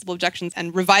all the possible objections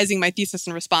and revising my thesis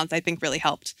in response, I think really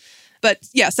helped. But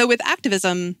so with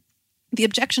activism, the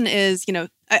objection is,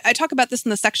 I talk about this in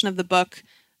the section of the book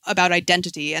about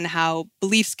identity and how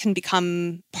beliefs can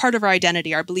become part of our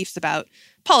identity, our beliefs about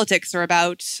politics or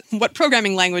about what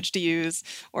programming language to use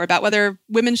or about whether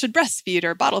women should breastfeed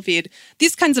or bottle feed.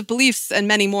 These kinds of beliefs and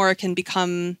many more can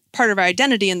become part of our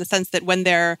identity in the sense that when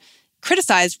they're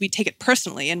criticized, we take it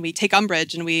personally and we take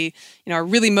umbrage and we are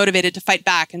really motivated to fight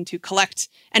back and to collect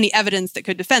any evidence that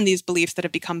could defend these beliefs that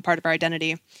have become part of our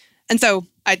identity. And so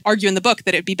I argue in the book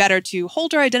that it'd be better to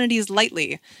hold our identities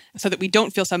lightly so that we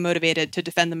don't feel so motivated to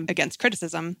defend them against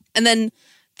criticism. And then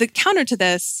the counter to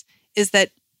this is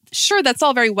that, sure, that's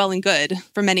all very well and good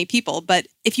for many people, but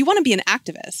if you want to be an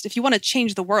activist, if you want to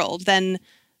change the world, then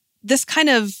this kind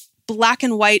of black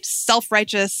and white,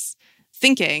 self-righteous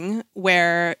thinking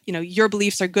where, your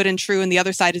beliefs are good and true and the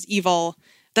other side is evil,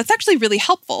 that's actually really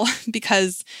helpful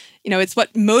because, it's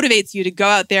what motivates you to go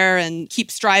out there and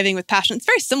keep striving with passion. It's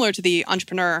very similar to the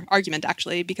entrepreneur argument,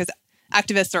 actually, because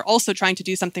activists are also trying to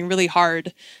do something really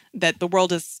hard that the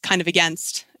world is kind of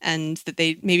against and that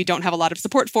they maybe don't have a lot of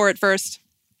support for at first.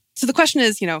 So the question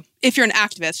is, if you're an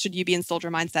activist, should you be in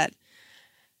soldier mindset?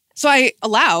 So I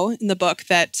allow in the book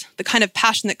that the kind of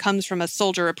passion that comes from a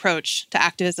soldier approach to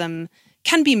activism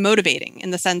can be motivating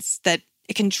in the sense that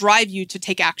it can drive you to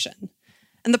take action.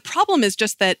 And the problem is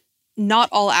just that not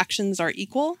all actions are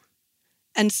equal.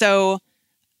 And so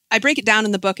I break it down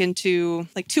in the book into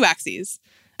like two axes,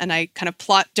 and I kind of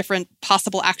plot different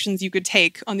possible actions you could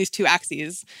take on these two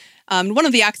axes. One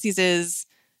of the axes is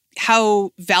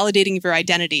how validating of your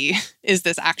identity is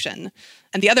this action?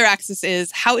 And the other axis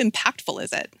is how impactful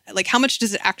is it? Like, how much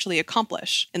does it actually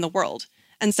accomplish in the world?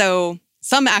 And so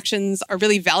some actions are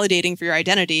really validating for your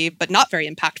identity, but not very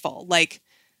impactful. Like,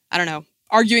 I don't know,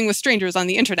 arguing with strangers on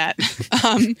the internet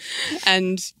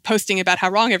and posting about how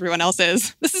wrong everyone else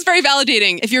is. This is very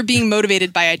validating if you're being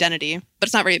motivated by identity, but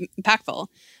it's not very impactful.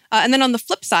 And then on the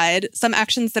flip side, some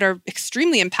actions that are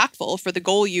extremely impactful for the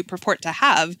goal you purport to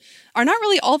have are not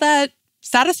really all that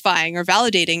satisfying or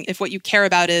validating if what you care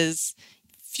about is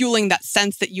fueling that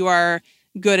sense that you are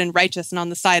good and righteous and on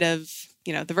the side of,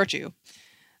 the virtue.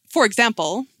 For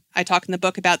example, I talk in the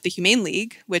book about the Humane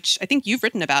League, which I think you've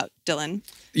written about, Dylan.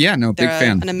 Yeah, no, big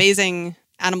fan. An amazing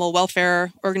animal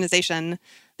welfare organization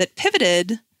that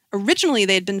pivoted. Originally,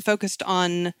 they had been focused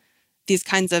on these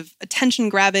kinds of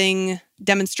attention-grabbing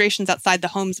demonstrations outside the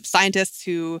homes of scientists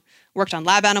who worked on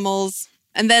lab animals.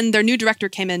 And then their new director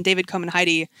came in, David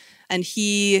Komen-Heide, and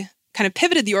he kind of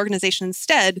pivoted the organization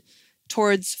instead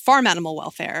towards farm animal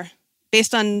welfare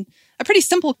based on a pretty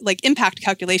simple impact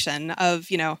calculation of,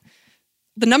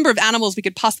 the number of animals we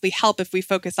could possibly help if we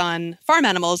focus on farm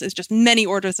animals is just many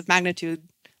orders of magnitude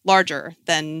larger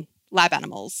than lab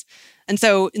animals. And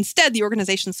so instead, the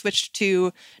organization switched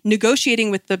to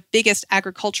negotiating with the biggest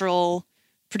agricultural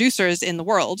producers in the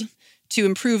world to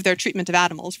improve their treatment of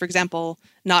animals. For example,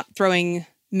 not throwing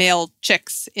male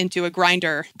chicks into a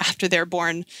grinder after they're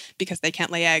born because they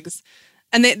can't lay eggs.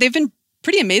 And they've been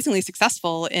pretty amazingly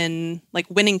successful in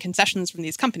winning concessions from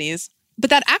these companies. But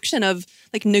that action of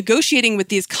negotiating with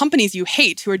these companies you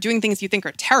hate who are doing things you think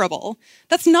are terrible,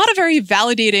 that's not a very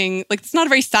validating, it's not a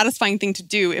very satisfying thing to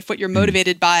do if what you're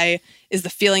motivated by is the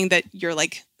feeling that you're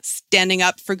standing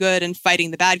up for good and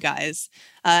fighting the bad guys.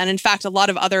 And in fact, a lot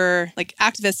of other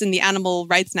activists in the animal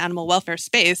rights and animal welfare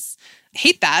space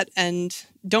hate that and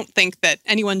don't think that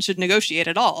anyone should negotiate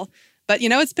at all. But,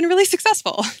 it's been really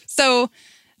successful. So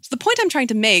the point I'm trying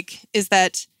to make is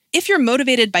that if you're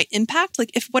motivated by impact,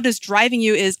 if what is driving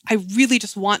you is, I really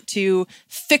just want to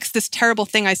fix this terrible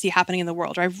thing I see happening in the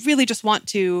world, or I really just want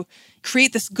to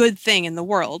create this good thing in the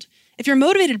world. If you're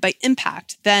motivated by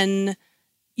impact, then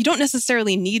you don't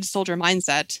necessarily need soldier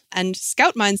mindset. And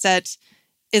scout mindset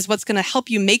is what's going to help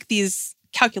you make these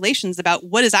calculations about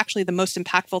what is actually the most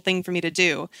impactful thing for me to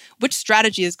do. Which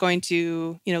strategy is going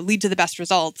to, lead to the best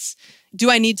results? Do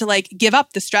I need to give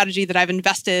up the strategy that I've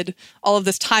invested all of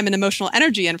this time and emotional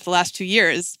energy in for the last 2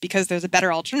 years because there's a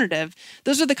better alternative?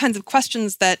 Those are the kinds of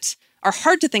questions that are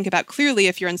hard to think about clearly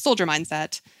if you're in soldier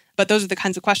mindset, but those are the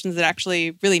kinds of questions that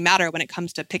actually really matter when it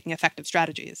comes to picking effective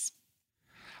strategies.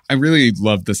 I really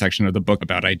love the section of the book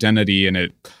about identity, and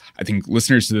I think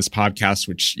listeners to this podcast,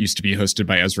 which used to be hosted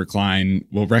by Ezra Klein,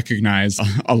 will recognize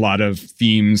a lot of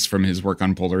themes from his work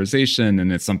on polarization.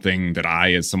 And it's something that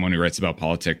I, as someone who writes about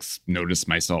politics, notice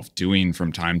myself doing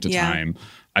from time to time.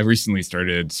 I recently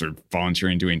started sort of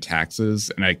volunteering doing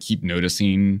taxes, and I keep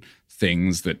noticing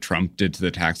things that Trump did to the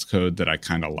tax code that I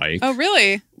kind of like. Oh,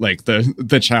 really?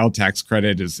 The child tax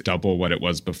credit is double what it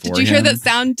was before. Did you hear that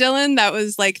sound, Dylan? That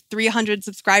was 300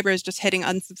 subscribers just hitting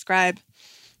unsubscribe.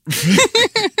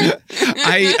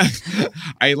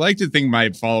 I like to think my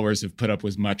followers have put up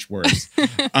with much worse.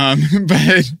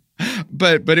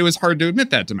 But it was hard to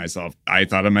admit that to myself. I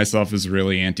thought of myself as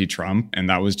really anti-Trump, and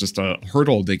that was just a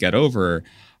hurdle to get over.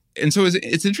 And so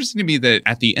it's interesting to me that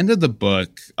at the end of the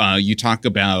book, you talk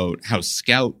about how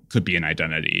Scout could be an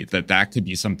identity, that could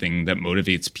be something that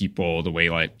motivates people the way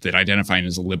that identifying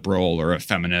as a liberal or a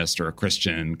feminist or a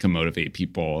Christian can motivate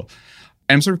people.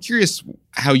 I'm sort of curious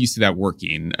how you see that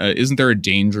working. Isn't there a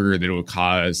danger that it will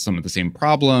cause some of the same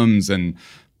problems, and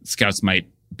Scouts might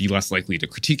be less likely to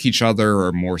critique each other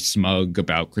or more smug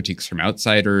about critiques from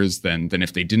outsiders than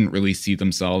if they didn't really see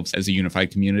themselves as a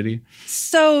unified community?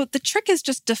 So the trick is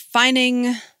just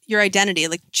defining your identity,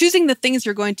 choosing the things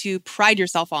you're going to pride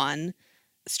yourself on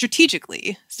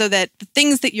strategically, so that the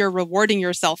things that you're rewarding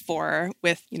yourself for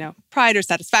with, pride or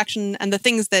satisfaction, and the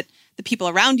things that the people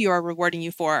around you are rewarding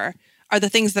you for are the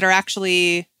things that are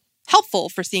actually helpful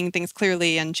for seeing things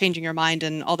clearly and changing your mind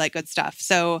and all that good stuff.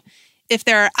 So if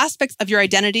there are aspects of your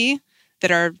identity that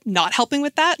are not helping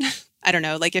with that, I don't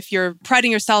know, if you're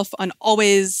priding yourself on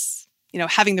always,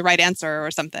 having the right answer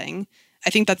or something, I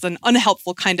think that's an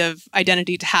unhelpful kind of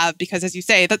identity to have, because as you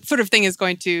say, that sort of thing is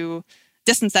going to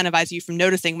disincentivize you from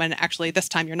noticing when actually this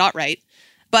time you're not right.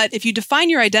 But if you define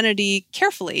your identity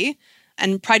carefully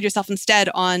and pride yourself instead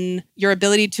on your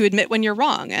ability to admit when you're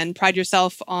wrong, and pride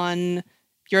yourself on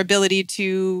your ability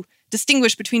to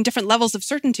distinguish between different levels of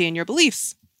certainty in your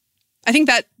beliefs, I think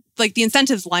that the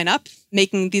incentives line up,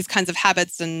 making these kinds of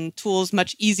habits and tools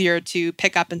much easier to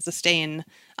pick up and sustain,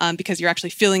 because you're actually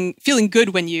feeling good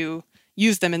when you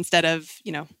use them instead of,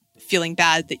 feeling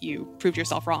bad that you proved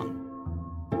yourself wrong.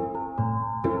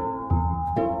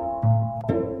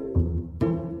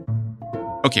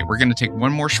 Okay, we're going to take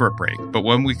one more short break, but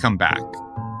when we come back,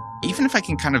 even if I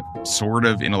can kind of sort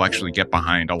of intellectually get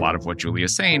behind a lot of what Julia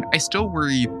is saying, I still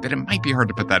worry that it might be hard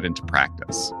to put that into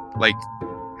practice.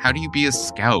 How do you be a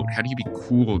scout? How do you be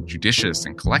cool, judicious,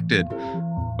 and collected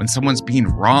when someone's being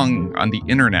wrong on the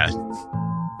internet?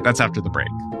 That's after the break.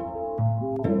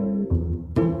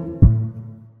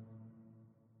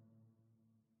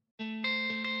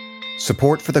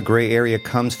 Support for the gray area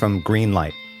comes from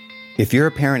Greenlight. If you're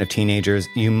a parent of teenagers,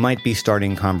 you might be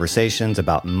starting conversations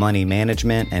about money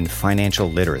management and financial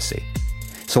literacy.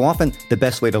 So often, the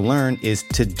best way to learn is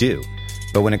to do.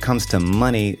 But when it comes to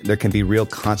money, there can be real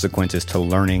consequences to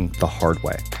learning the hard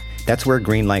way. That's where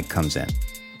Greenlight comes in.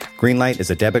 Greenlight is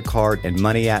a debit card and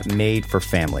money app made for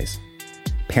families.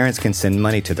 Parents can send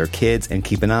money to their kids and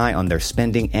keep an eye on their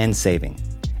spending and saving.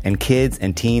 And kids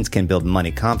and teens can build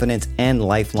money confidence and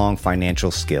lifelong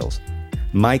financial skills.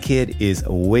 My kid is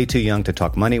way too young to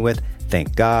talk money with,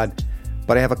 thank God.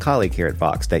 But I have a colleague here at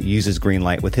Vox that uses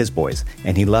Greenlight with his boys,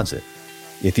 and he loves it.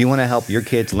 If you want to help your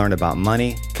kids learn about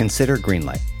money, consider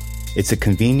Greenlight. It's a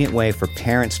convenient way for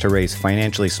parents to raise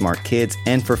financially smart kids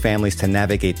and for families to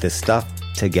navigate this stuff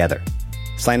together.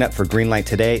 Sign up for Greenlight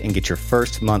today and get your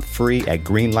first month free at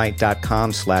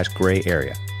greenlight.com/gray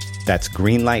area. That's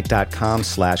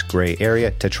greenlight.com/gray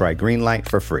area to try Greenlight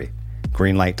for free.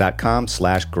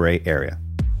 Greenlight.com/gray area.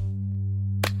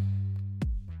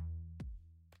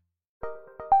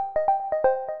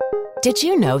 Did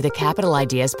you know the Capital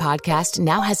Ideas podcast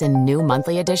now has a new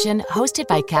monthly edition hosted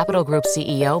by Capital Group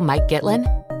CEO Mike Gitlin?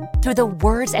 Through the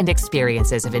words and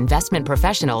experiences of investment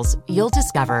professionals, you'll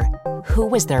discover who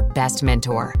was their best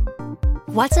mentor,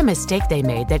 what's a mistake they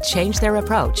made that changed their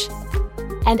approach,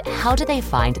 and how do they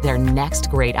find their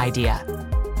next great idea.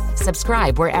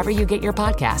 Subscribe wherever you get your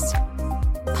podcasts.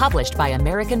 Published by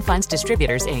American Funds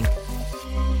Distributors, Inc.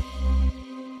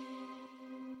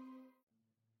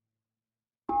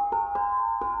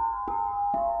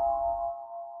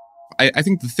 I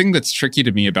think the thing that's tricky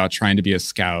to me about trying to be a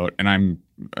scout, and I'm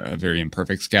a very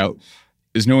imperfect scout,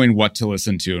 is knowing what to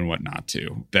listen to and what not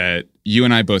to. That you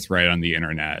and I both write on the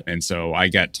internet. And so I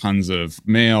get tons of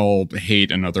mail,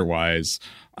 hate and otherwise.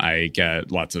 I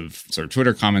get lots of sort of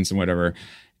Twitter comments and whatever.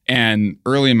 And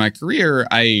early in my career,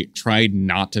 I tried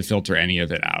not to filter any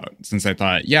of it out, since I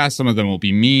thought, yeah, some of them will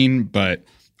be mean, but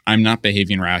I'm not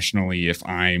behaving rationally if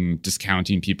I'm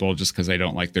discounting people just because I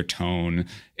don't like their tone.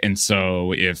 And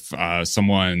so if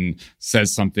someone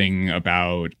says something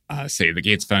about, say, the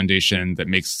Gates Foundation that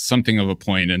makes something of a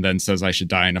point and then says I should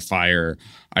die in a fire,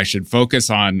 I should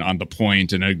focus on the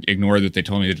point and ignore that they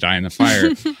told me to die in the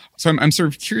fire. So I'm sort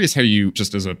of curious how you,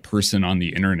 just as a person on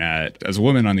the internet, as a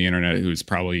woman on the internet who's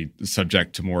probably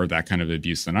subject to more of that kind of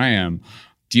abuse than I am,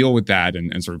 deal with that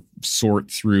and sort of sort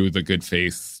through the good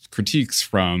faith critiques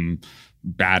from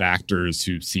bad actors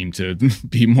who seem to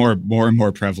be more and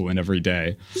more prevalent every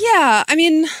day. Yeah, I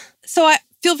mean, so I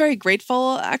feel very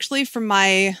grateful actually for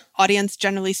my audience,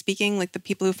 generally speaking, like the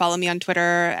people who follow me on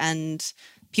Twitter and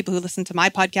people who listen to my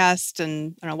podcast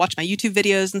and watch my YouTube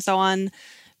videos and so on,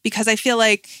 because I feel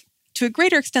like to a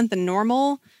greater extent than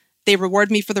normal, they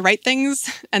reward me for the right things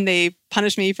and they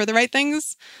punish me for the right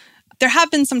things. There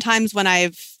have been some times when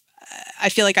I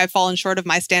feel like I've fallen short of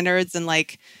my standards and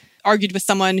like argued with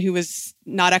someone who was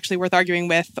not actually worth arguing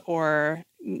with, or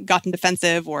gotten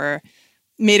defensive, or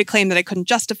made a claim that I couldn't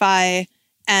justify,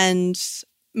 and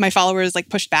my followers like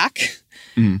pushed back.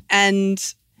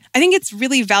 And I think it's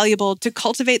really valuable to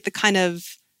cultivate the kind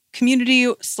of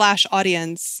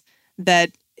community/audience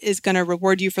that is going to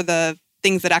reward you for the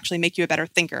things that actually make you a better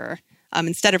thinker,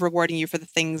 instead of rewarding you for the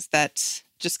things that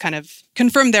just kind of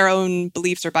confirm their own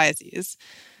beliefs or biases.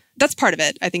 That's part of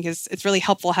it, I think, is it's really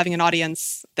helpful having an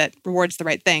audience that rewards the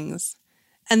right things.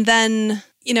 And then,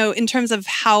 in terms of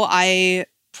how I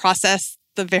process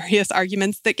the various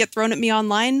arguments that get thrown at me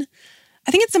online,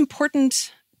 I think it's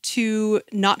important to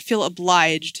not feel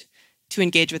obliged to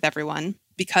engage with everyone,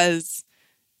 because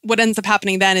what ends up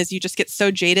happening then is you just get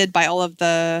so jaded by all of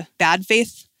the bad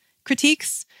faith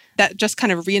critiques that just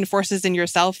kind of reinforces in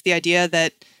yourself the idea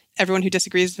that everyone who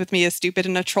disagrees with me is stupid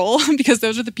and a troll, because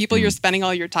those are the people you're spending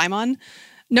all your time on.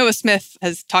 Noah Smith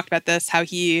has talked about this, how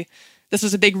this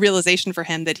was a big realization for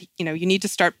him that, you need to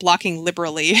start blocking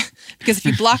liberally, because if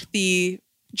you block the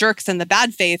jerks and the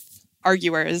bad faith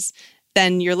arguers,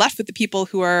 then you're left with the people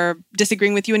who are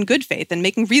disagreeing with you in good faith and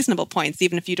making reasonable points,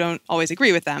 even if you don't always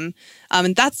agree with them.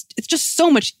 And it's just so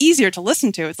much easier to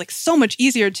listen to. It's like so much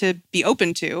easier to be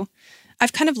open to.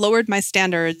 I've kind of lowered my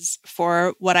standards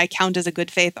for what I count as a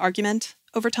good faith argument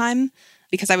over time,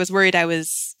 because I was worried I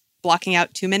was blocking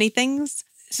out too many things.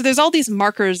 So there's all these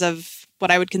markers of what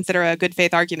I would consider a good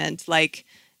faith argument, like,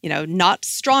 not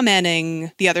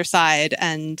strawmanning the other side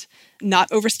and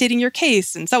not overstating your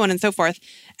case and so on and so forth.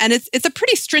 And it's a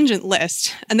pretty stringent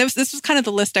list. And this was kind of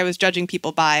the list I was judging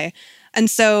people by. And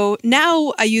so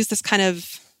now I use this kind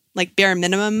of like bare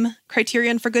minimum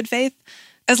criterion for good faith.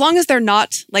 As long as they're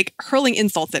not like hurling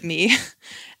insults at me,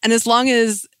 and as long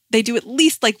as they do at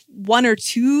least like one or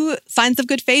two signs of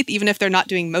good faith, even if they're not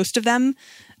doing most of them,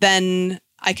 then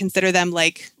I consider them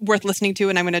like worth listening to,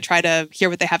 and I'm going to try to hear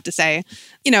what they have to say.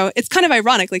 It's kind of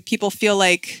ironic. Like people feel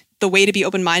like the way to be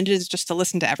open-minded is just to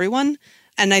listen to everyone.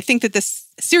 And I think that this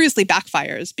seriously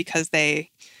backfires because they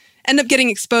end up getting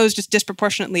exposed just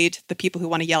disproportionately to the people who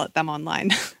want to yell at them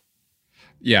online.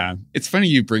 Yeah. It's funny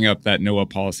you bring up that NOAA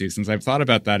policy, since I've thought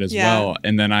about that as well.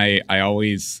 And then I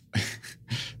always,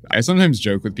 I sometimes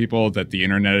joke with people that the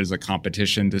internet is a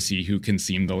competition to see who can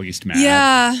seem the least mad.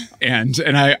 Yeah. And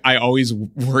I always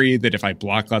worry that if I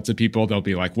block lots of people, they'll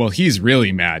be like, well, he's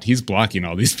really mad. He's blocking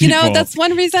all these people. You know, that's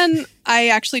one reason I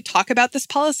actually talk about this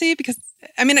policy because,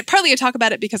 I mean, partly I talk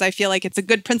about it because I feel like it's a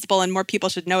good principle and more people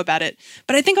should know about it.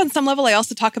 But I think on some level, I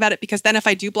also talk about it because then if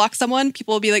I do block someone,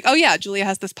 people will be like, oh yeah, Julia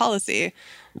has this policy.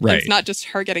 Right. And it's not just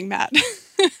her getting mad.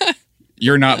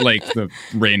 You're not like the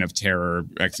reign of terror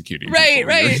executing right, people.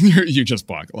 Right. You just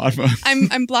block a lot of folks.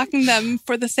 I'm blocking them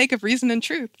for the sake of reason and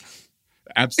truth.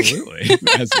 Absolutely.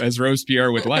 as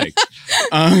Robespierre would like.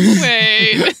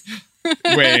 Wait.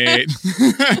 Wait.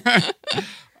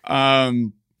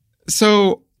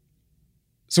 So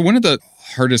one of the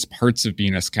hardest parts of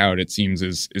being a scout, it seems,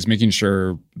 is making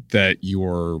sure that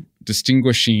you're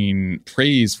distinguishing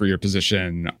praise for your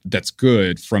position that's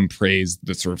good from praise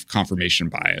that's sort of confirmation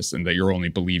bias and that you're only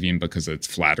believing because it's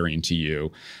flattering to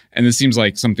you. And this seems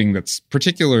like something that's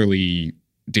particularly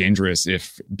dangerous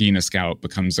if being a scout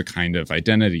becomes a kind of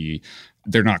identity.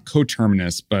 They're not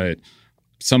coterminous, but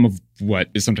some of what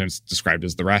is sometimes described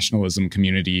as the rationalism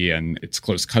community and its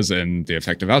close cousin, the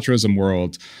effective altruism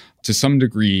world, to some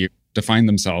degree define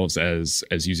themselves as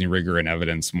using rigor and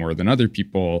evidence more than other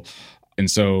people. And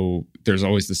so there's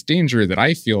always this danger that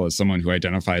I feel as someone who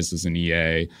identifies as an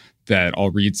EA that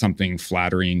I'll read something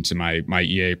flattering to my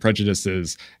EA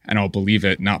prejudices and I'll believe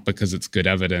it not because it's good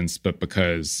evidence, but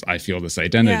because I feel this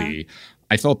identity. Yeah.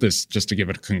 I felt this, just to give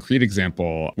it a concrete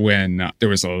example, when there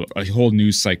was a whole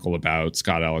news cycle about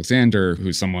Scott Alexander,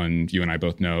 who's someone you and I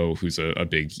both know, who's a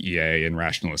big EA and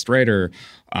rationalist writer,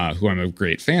 who I'm a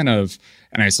great fan of.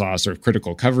 And I saw sort of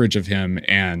critical coverage of him.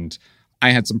 And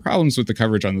I had some problems with the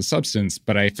coverage on the substance,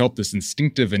 but I felt this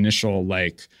instinctive initial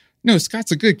like, no,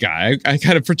 Scott's a good guy. I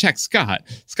got to protect Scott.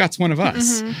 Scott's one of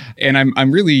us. Mm-hmm. And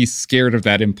I'm really scared of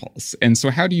that impulse. And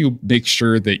so how do you make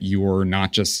sure that you're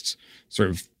not just sort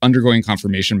of undergoing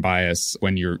confirmation bias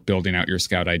when you're building out your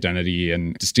scout identity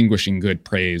and distinguishing good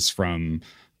praise from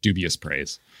dubious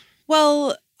praise?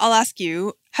 Well, I'll ask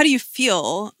you, how do you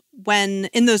feel when,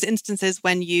 in those instances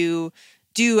when you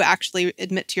do actually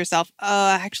admit to yourself,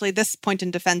 actually this point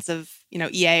in defense of,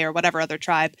 EA or whatever other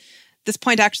tribe, this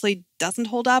point actually doesn't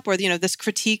hold up, or, this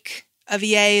critique of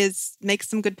EA makes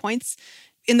some good points.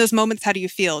 In those moments, how do you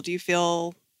feel? Do you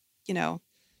feel,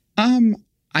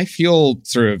 I feel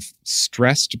sort of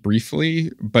stressed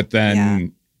briefly, but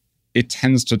then it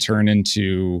tends to turn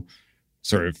into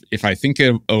sort of, if I think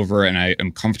it over and I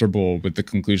am comfortable with the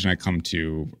conclusion I come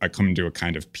to a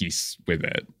kind of peace with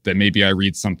it. That maybe I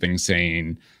read something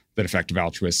saying that effective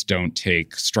altruists don't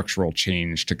take structural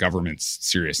change to governments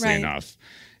seriously enough.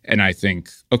 And I think,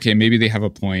 okay, maybe they have a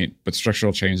point, but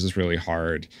structural change is really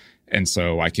hard. And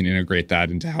so I can integrate that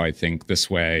into how I think this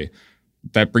way.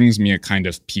 That brings me a kind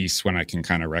of peace when I can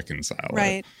kind of reconcile it.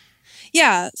 Right.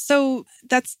 Yeah. So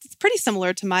that's pretty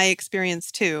similar to my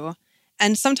experience too.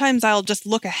 And sometimes I'll just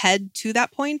look ahead to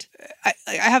that point.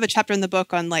 I have a chapter in the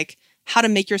book on like how to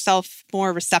make yourself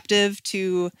more receptive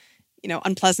to,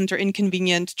 unpleasant or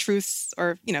inconvenient truths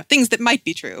or, things that might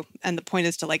be true. And the point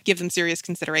is to like give them serious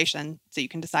consideration so you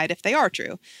can decide if they are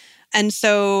true. And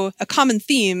so a common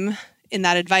theme in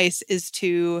that advice is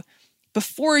to,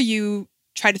 before you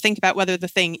try to think about whether the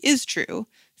thing is true,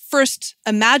 first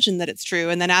imagine that it's true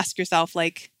and then ask yourself,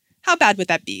 like, how bad would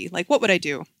that be? Like, what would I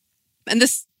do? And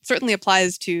this certainly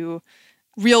applies to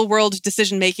real world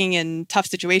decision making in tough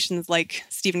situations like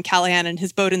Stephen Callahan and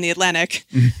his boat in the Atlantic,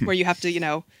 where you have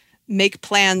to, make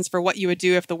plans for what you would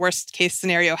do if the worst case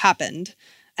scenario happened.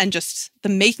 And just the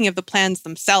making of the plans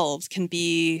themselves can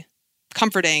be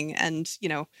comforting and,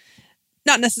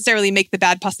 not necessarily make the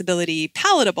bad possibility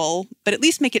palatable, but at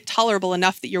least make it tolerable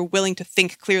enough that you're willing to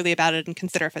think clearly about it and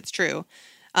consider if it's true.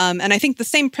 And I think the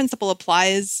same principle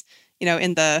applies,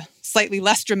 in the slightly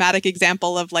less dramatic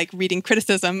example of like reading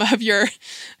criticism of your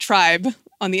tribe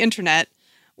on the internet,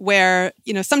 where,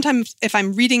 sometimes if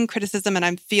I'm reading criticism and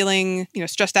I'm feeling,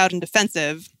 stressed out and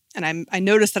defensive, and I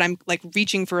notice that I'm like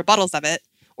reaching for rebuttals of it,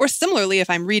 or similarly, if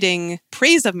I'm reading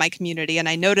praise of my community and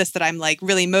I notice that I'm like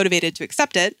really motivated to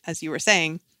accept it, as you were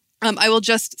saying, I will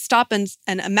just stop and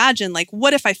imagine, like,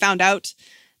 what if I found out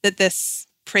that this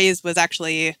praise was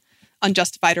actually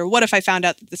unjustified? Or what if I found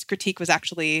out that this critique was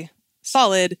actually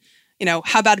solid?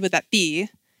 How bad would that be?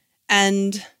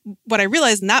 And what I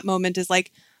realized in that moment is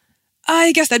like,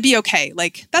 I guess that'd be okay.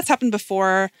 Like, that's happened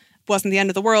before. wasn't the end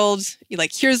of the world.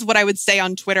 Like, here's what I would say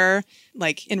on Twitter,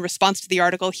 like in response to the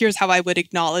article. Here's how I would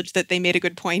acknowledge that they made a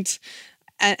good point.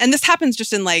 And this happens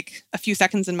just in like a few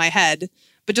seconds in my head.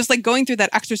 But just like going through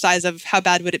that exercise of how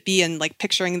bad would it be and like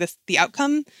picturing the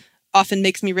outcome often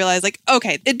makes me realize like,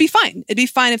 okay, it'd be fine. It'd be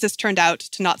fine if this turned out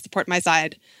to not support my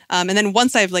side. And then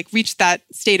once I've like reached that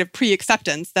state of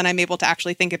pre-acceptance, then I'm able to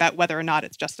actually think about whether or not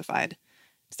it's justified.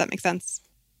 Does that make sense?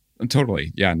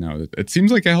 Totally. Yeah, no, it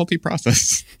seems like a healthy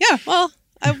process. Yeah, well,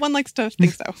 one likes to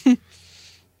think so.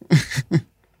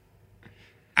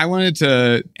 I wanted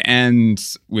to end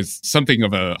with something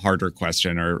of a harder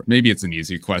question, or maybe it's an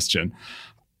easy question.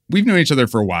 We've known each other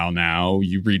for a while now.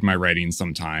 You read my writing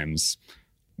sometimes.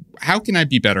 How can I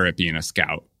be better at being a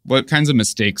scout? What kinds of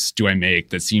mistakes do I make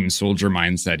that seem soldier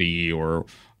mindset-y or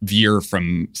veer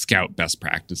from scout best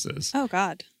practices? Oh,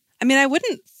 God. I mean, I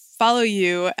wouldn't follow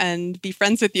you and be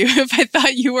friends with you if I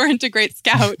thought you weren't a great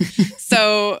scout.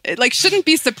 So it like shouldn't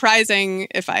be surprising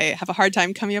if I have a hard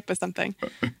time coming up with something.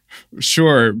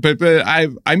 Sure. But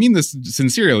I mean this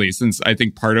sincerely, since I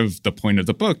think part of the point of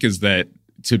the book is that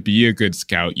to be a good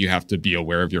scout, you have to be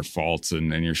aware of your faults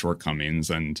and your shortcomings.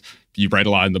 And you write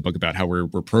a lot in the book about how we're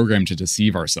programmed to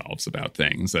deceive ourselves about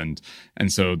things. And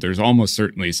so there's almost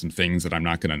certainly some things that I'm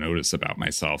not going to notice about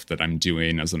myself that I'm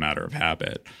doing as a matter of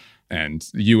habit. And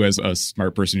you, as a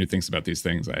smart person who thinks about these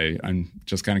things, I'm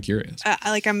just kind of curious.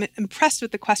 I'm impressed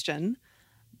with the question.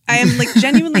 I am like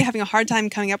genuinely having a hard time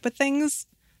coming up with things.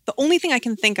 The only thing I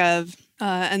can think of,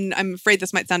 and I'm afraid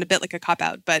this might sound a bit like a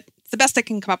cop-out, but it's the best I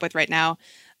can come up with right now.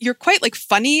 You're quite like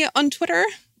funny on Twitter,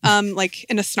 like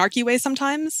in a snarky way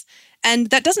sometimes. And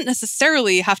that doesn't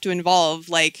necessarily have to involve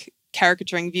like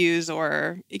caricaturing views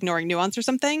or ignoring nuance or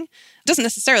something. It doesn't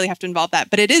necessarily have to involve that,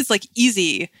 but it is like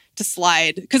easy to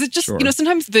slide because it just, Sure.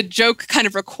 Sometimes the joke kind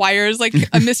of requires like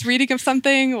a misreading of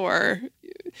something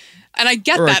and I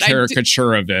get or that. A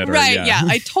caricature of it. Right, yeah,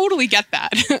 I totally get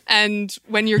that. And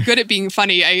when you're good at being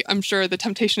funny, I'm sure the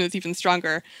temptation is even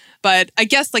stronger. But I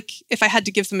guess like if I had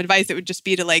to give some advice, it would just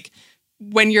be to like,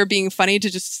 when you're being funny, to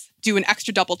just do an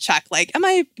extra double check. Like, am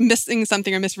I missing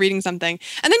something or misreading something?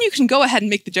 And then you can go ahead and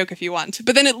make the joke if you want.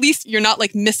 But then at least you're not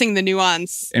like missing the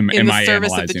nuance in the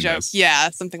service of the joke. This?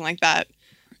 Yeah, something like that.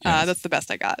 Yes. That's the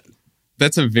best I got.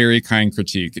 That's a very kind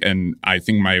critique. And I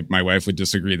think my wife would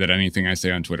disagree that anything I say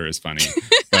on Twitter is funny.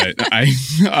 But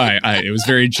it was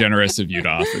very generous of you to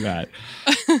offer that.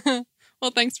 Well,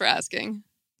 thanks for asking.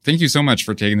 Thank you so much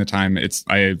for taking the time.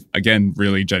 I again,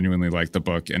 really genuinely like the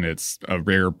book, and it's a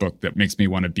rare book that makes me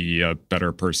want to be a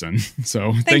better person.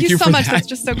 So thank you so for much. that. That's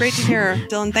just so great to hear,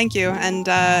 Dylan. Thank you. And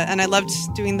I loved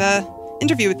doing the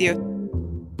interview with you.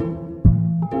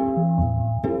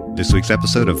 This week's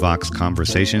episode of Vox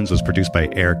Conversations was produced by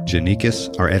Eric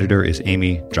Janikis. Our editor is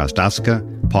Amy Drozdowska.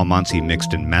 Paul Montzi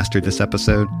mixed and mastered this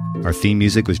episode. Our theme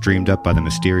music was dreamed up by the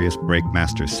mysterious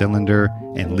Breakmaster Cylinder,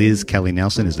 and Liz Kelly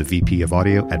Nelson is the VP of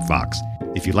Audio at Vox.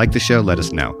 If you like the show, let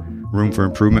us know. Room for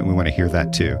improvement, we want to hear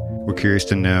that too. We're curious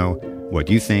to know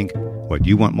what you think, what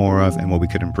you want more of, and what we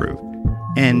could improve.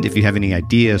 And if you have any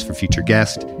ideas for future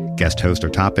guest host, or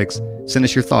topics, send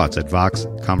us your thoughts at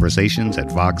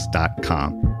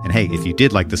voxconversations@vox.com. And hey, if you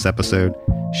did like this episode,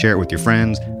 share it with your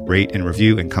friends, rate and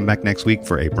review, and come back next week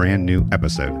for a brand new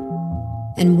episode.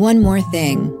 And one more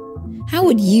thing. How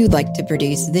would you like to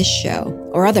produce this show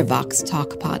or other Vox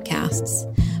Talk podcasts?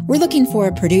 We're looking for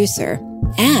a producer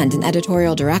and an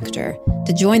editorial director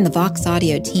to join the Vox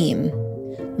Audio team.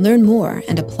 Learn more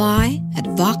and apply at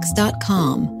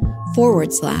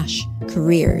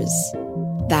vox.com/careers.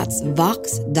 That's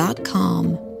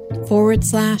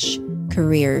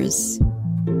vox.com/careers.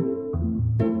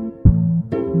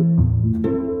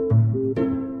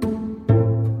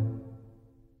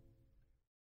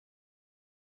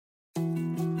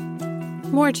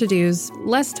 More to-dos,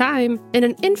 less time, and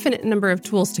an infinite number of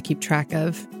tools to keep track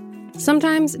of.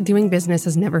 Sometimes doing business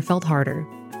has never felt harder,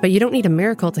 but you don't need a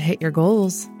miracle to hit your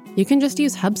goals. You can just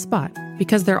use HubSpot,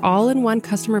 because their all-in-one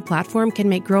customer platform can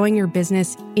make growing your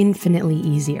business infinitely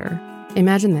easier.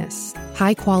 Imagine this: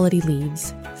 high-quality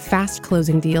leads, fast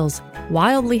closing deals,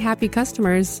 wildly happy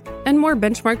customers, and more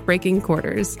benchmark-breaking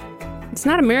quarters. It's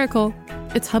not a miracle,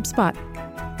 it's HubSpot.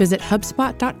 Visit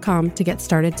HubSpot.com to get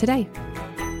started today.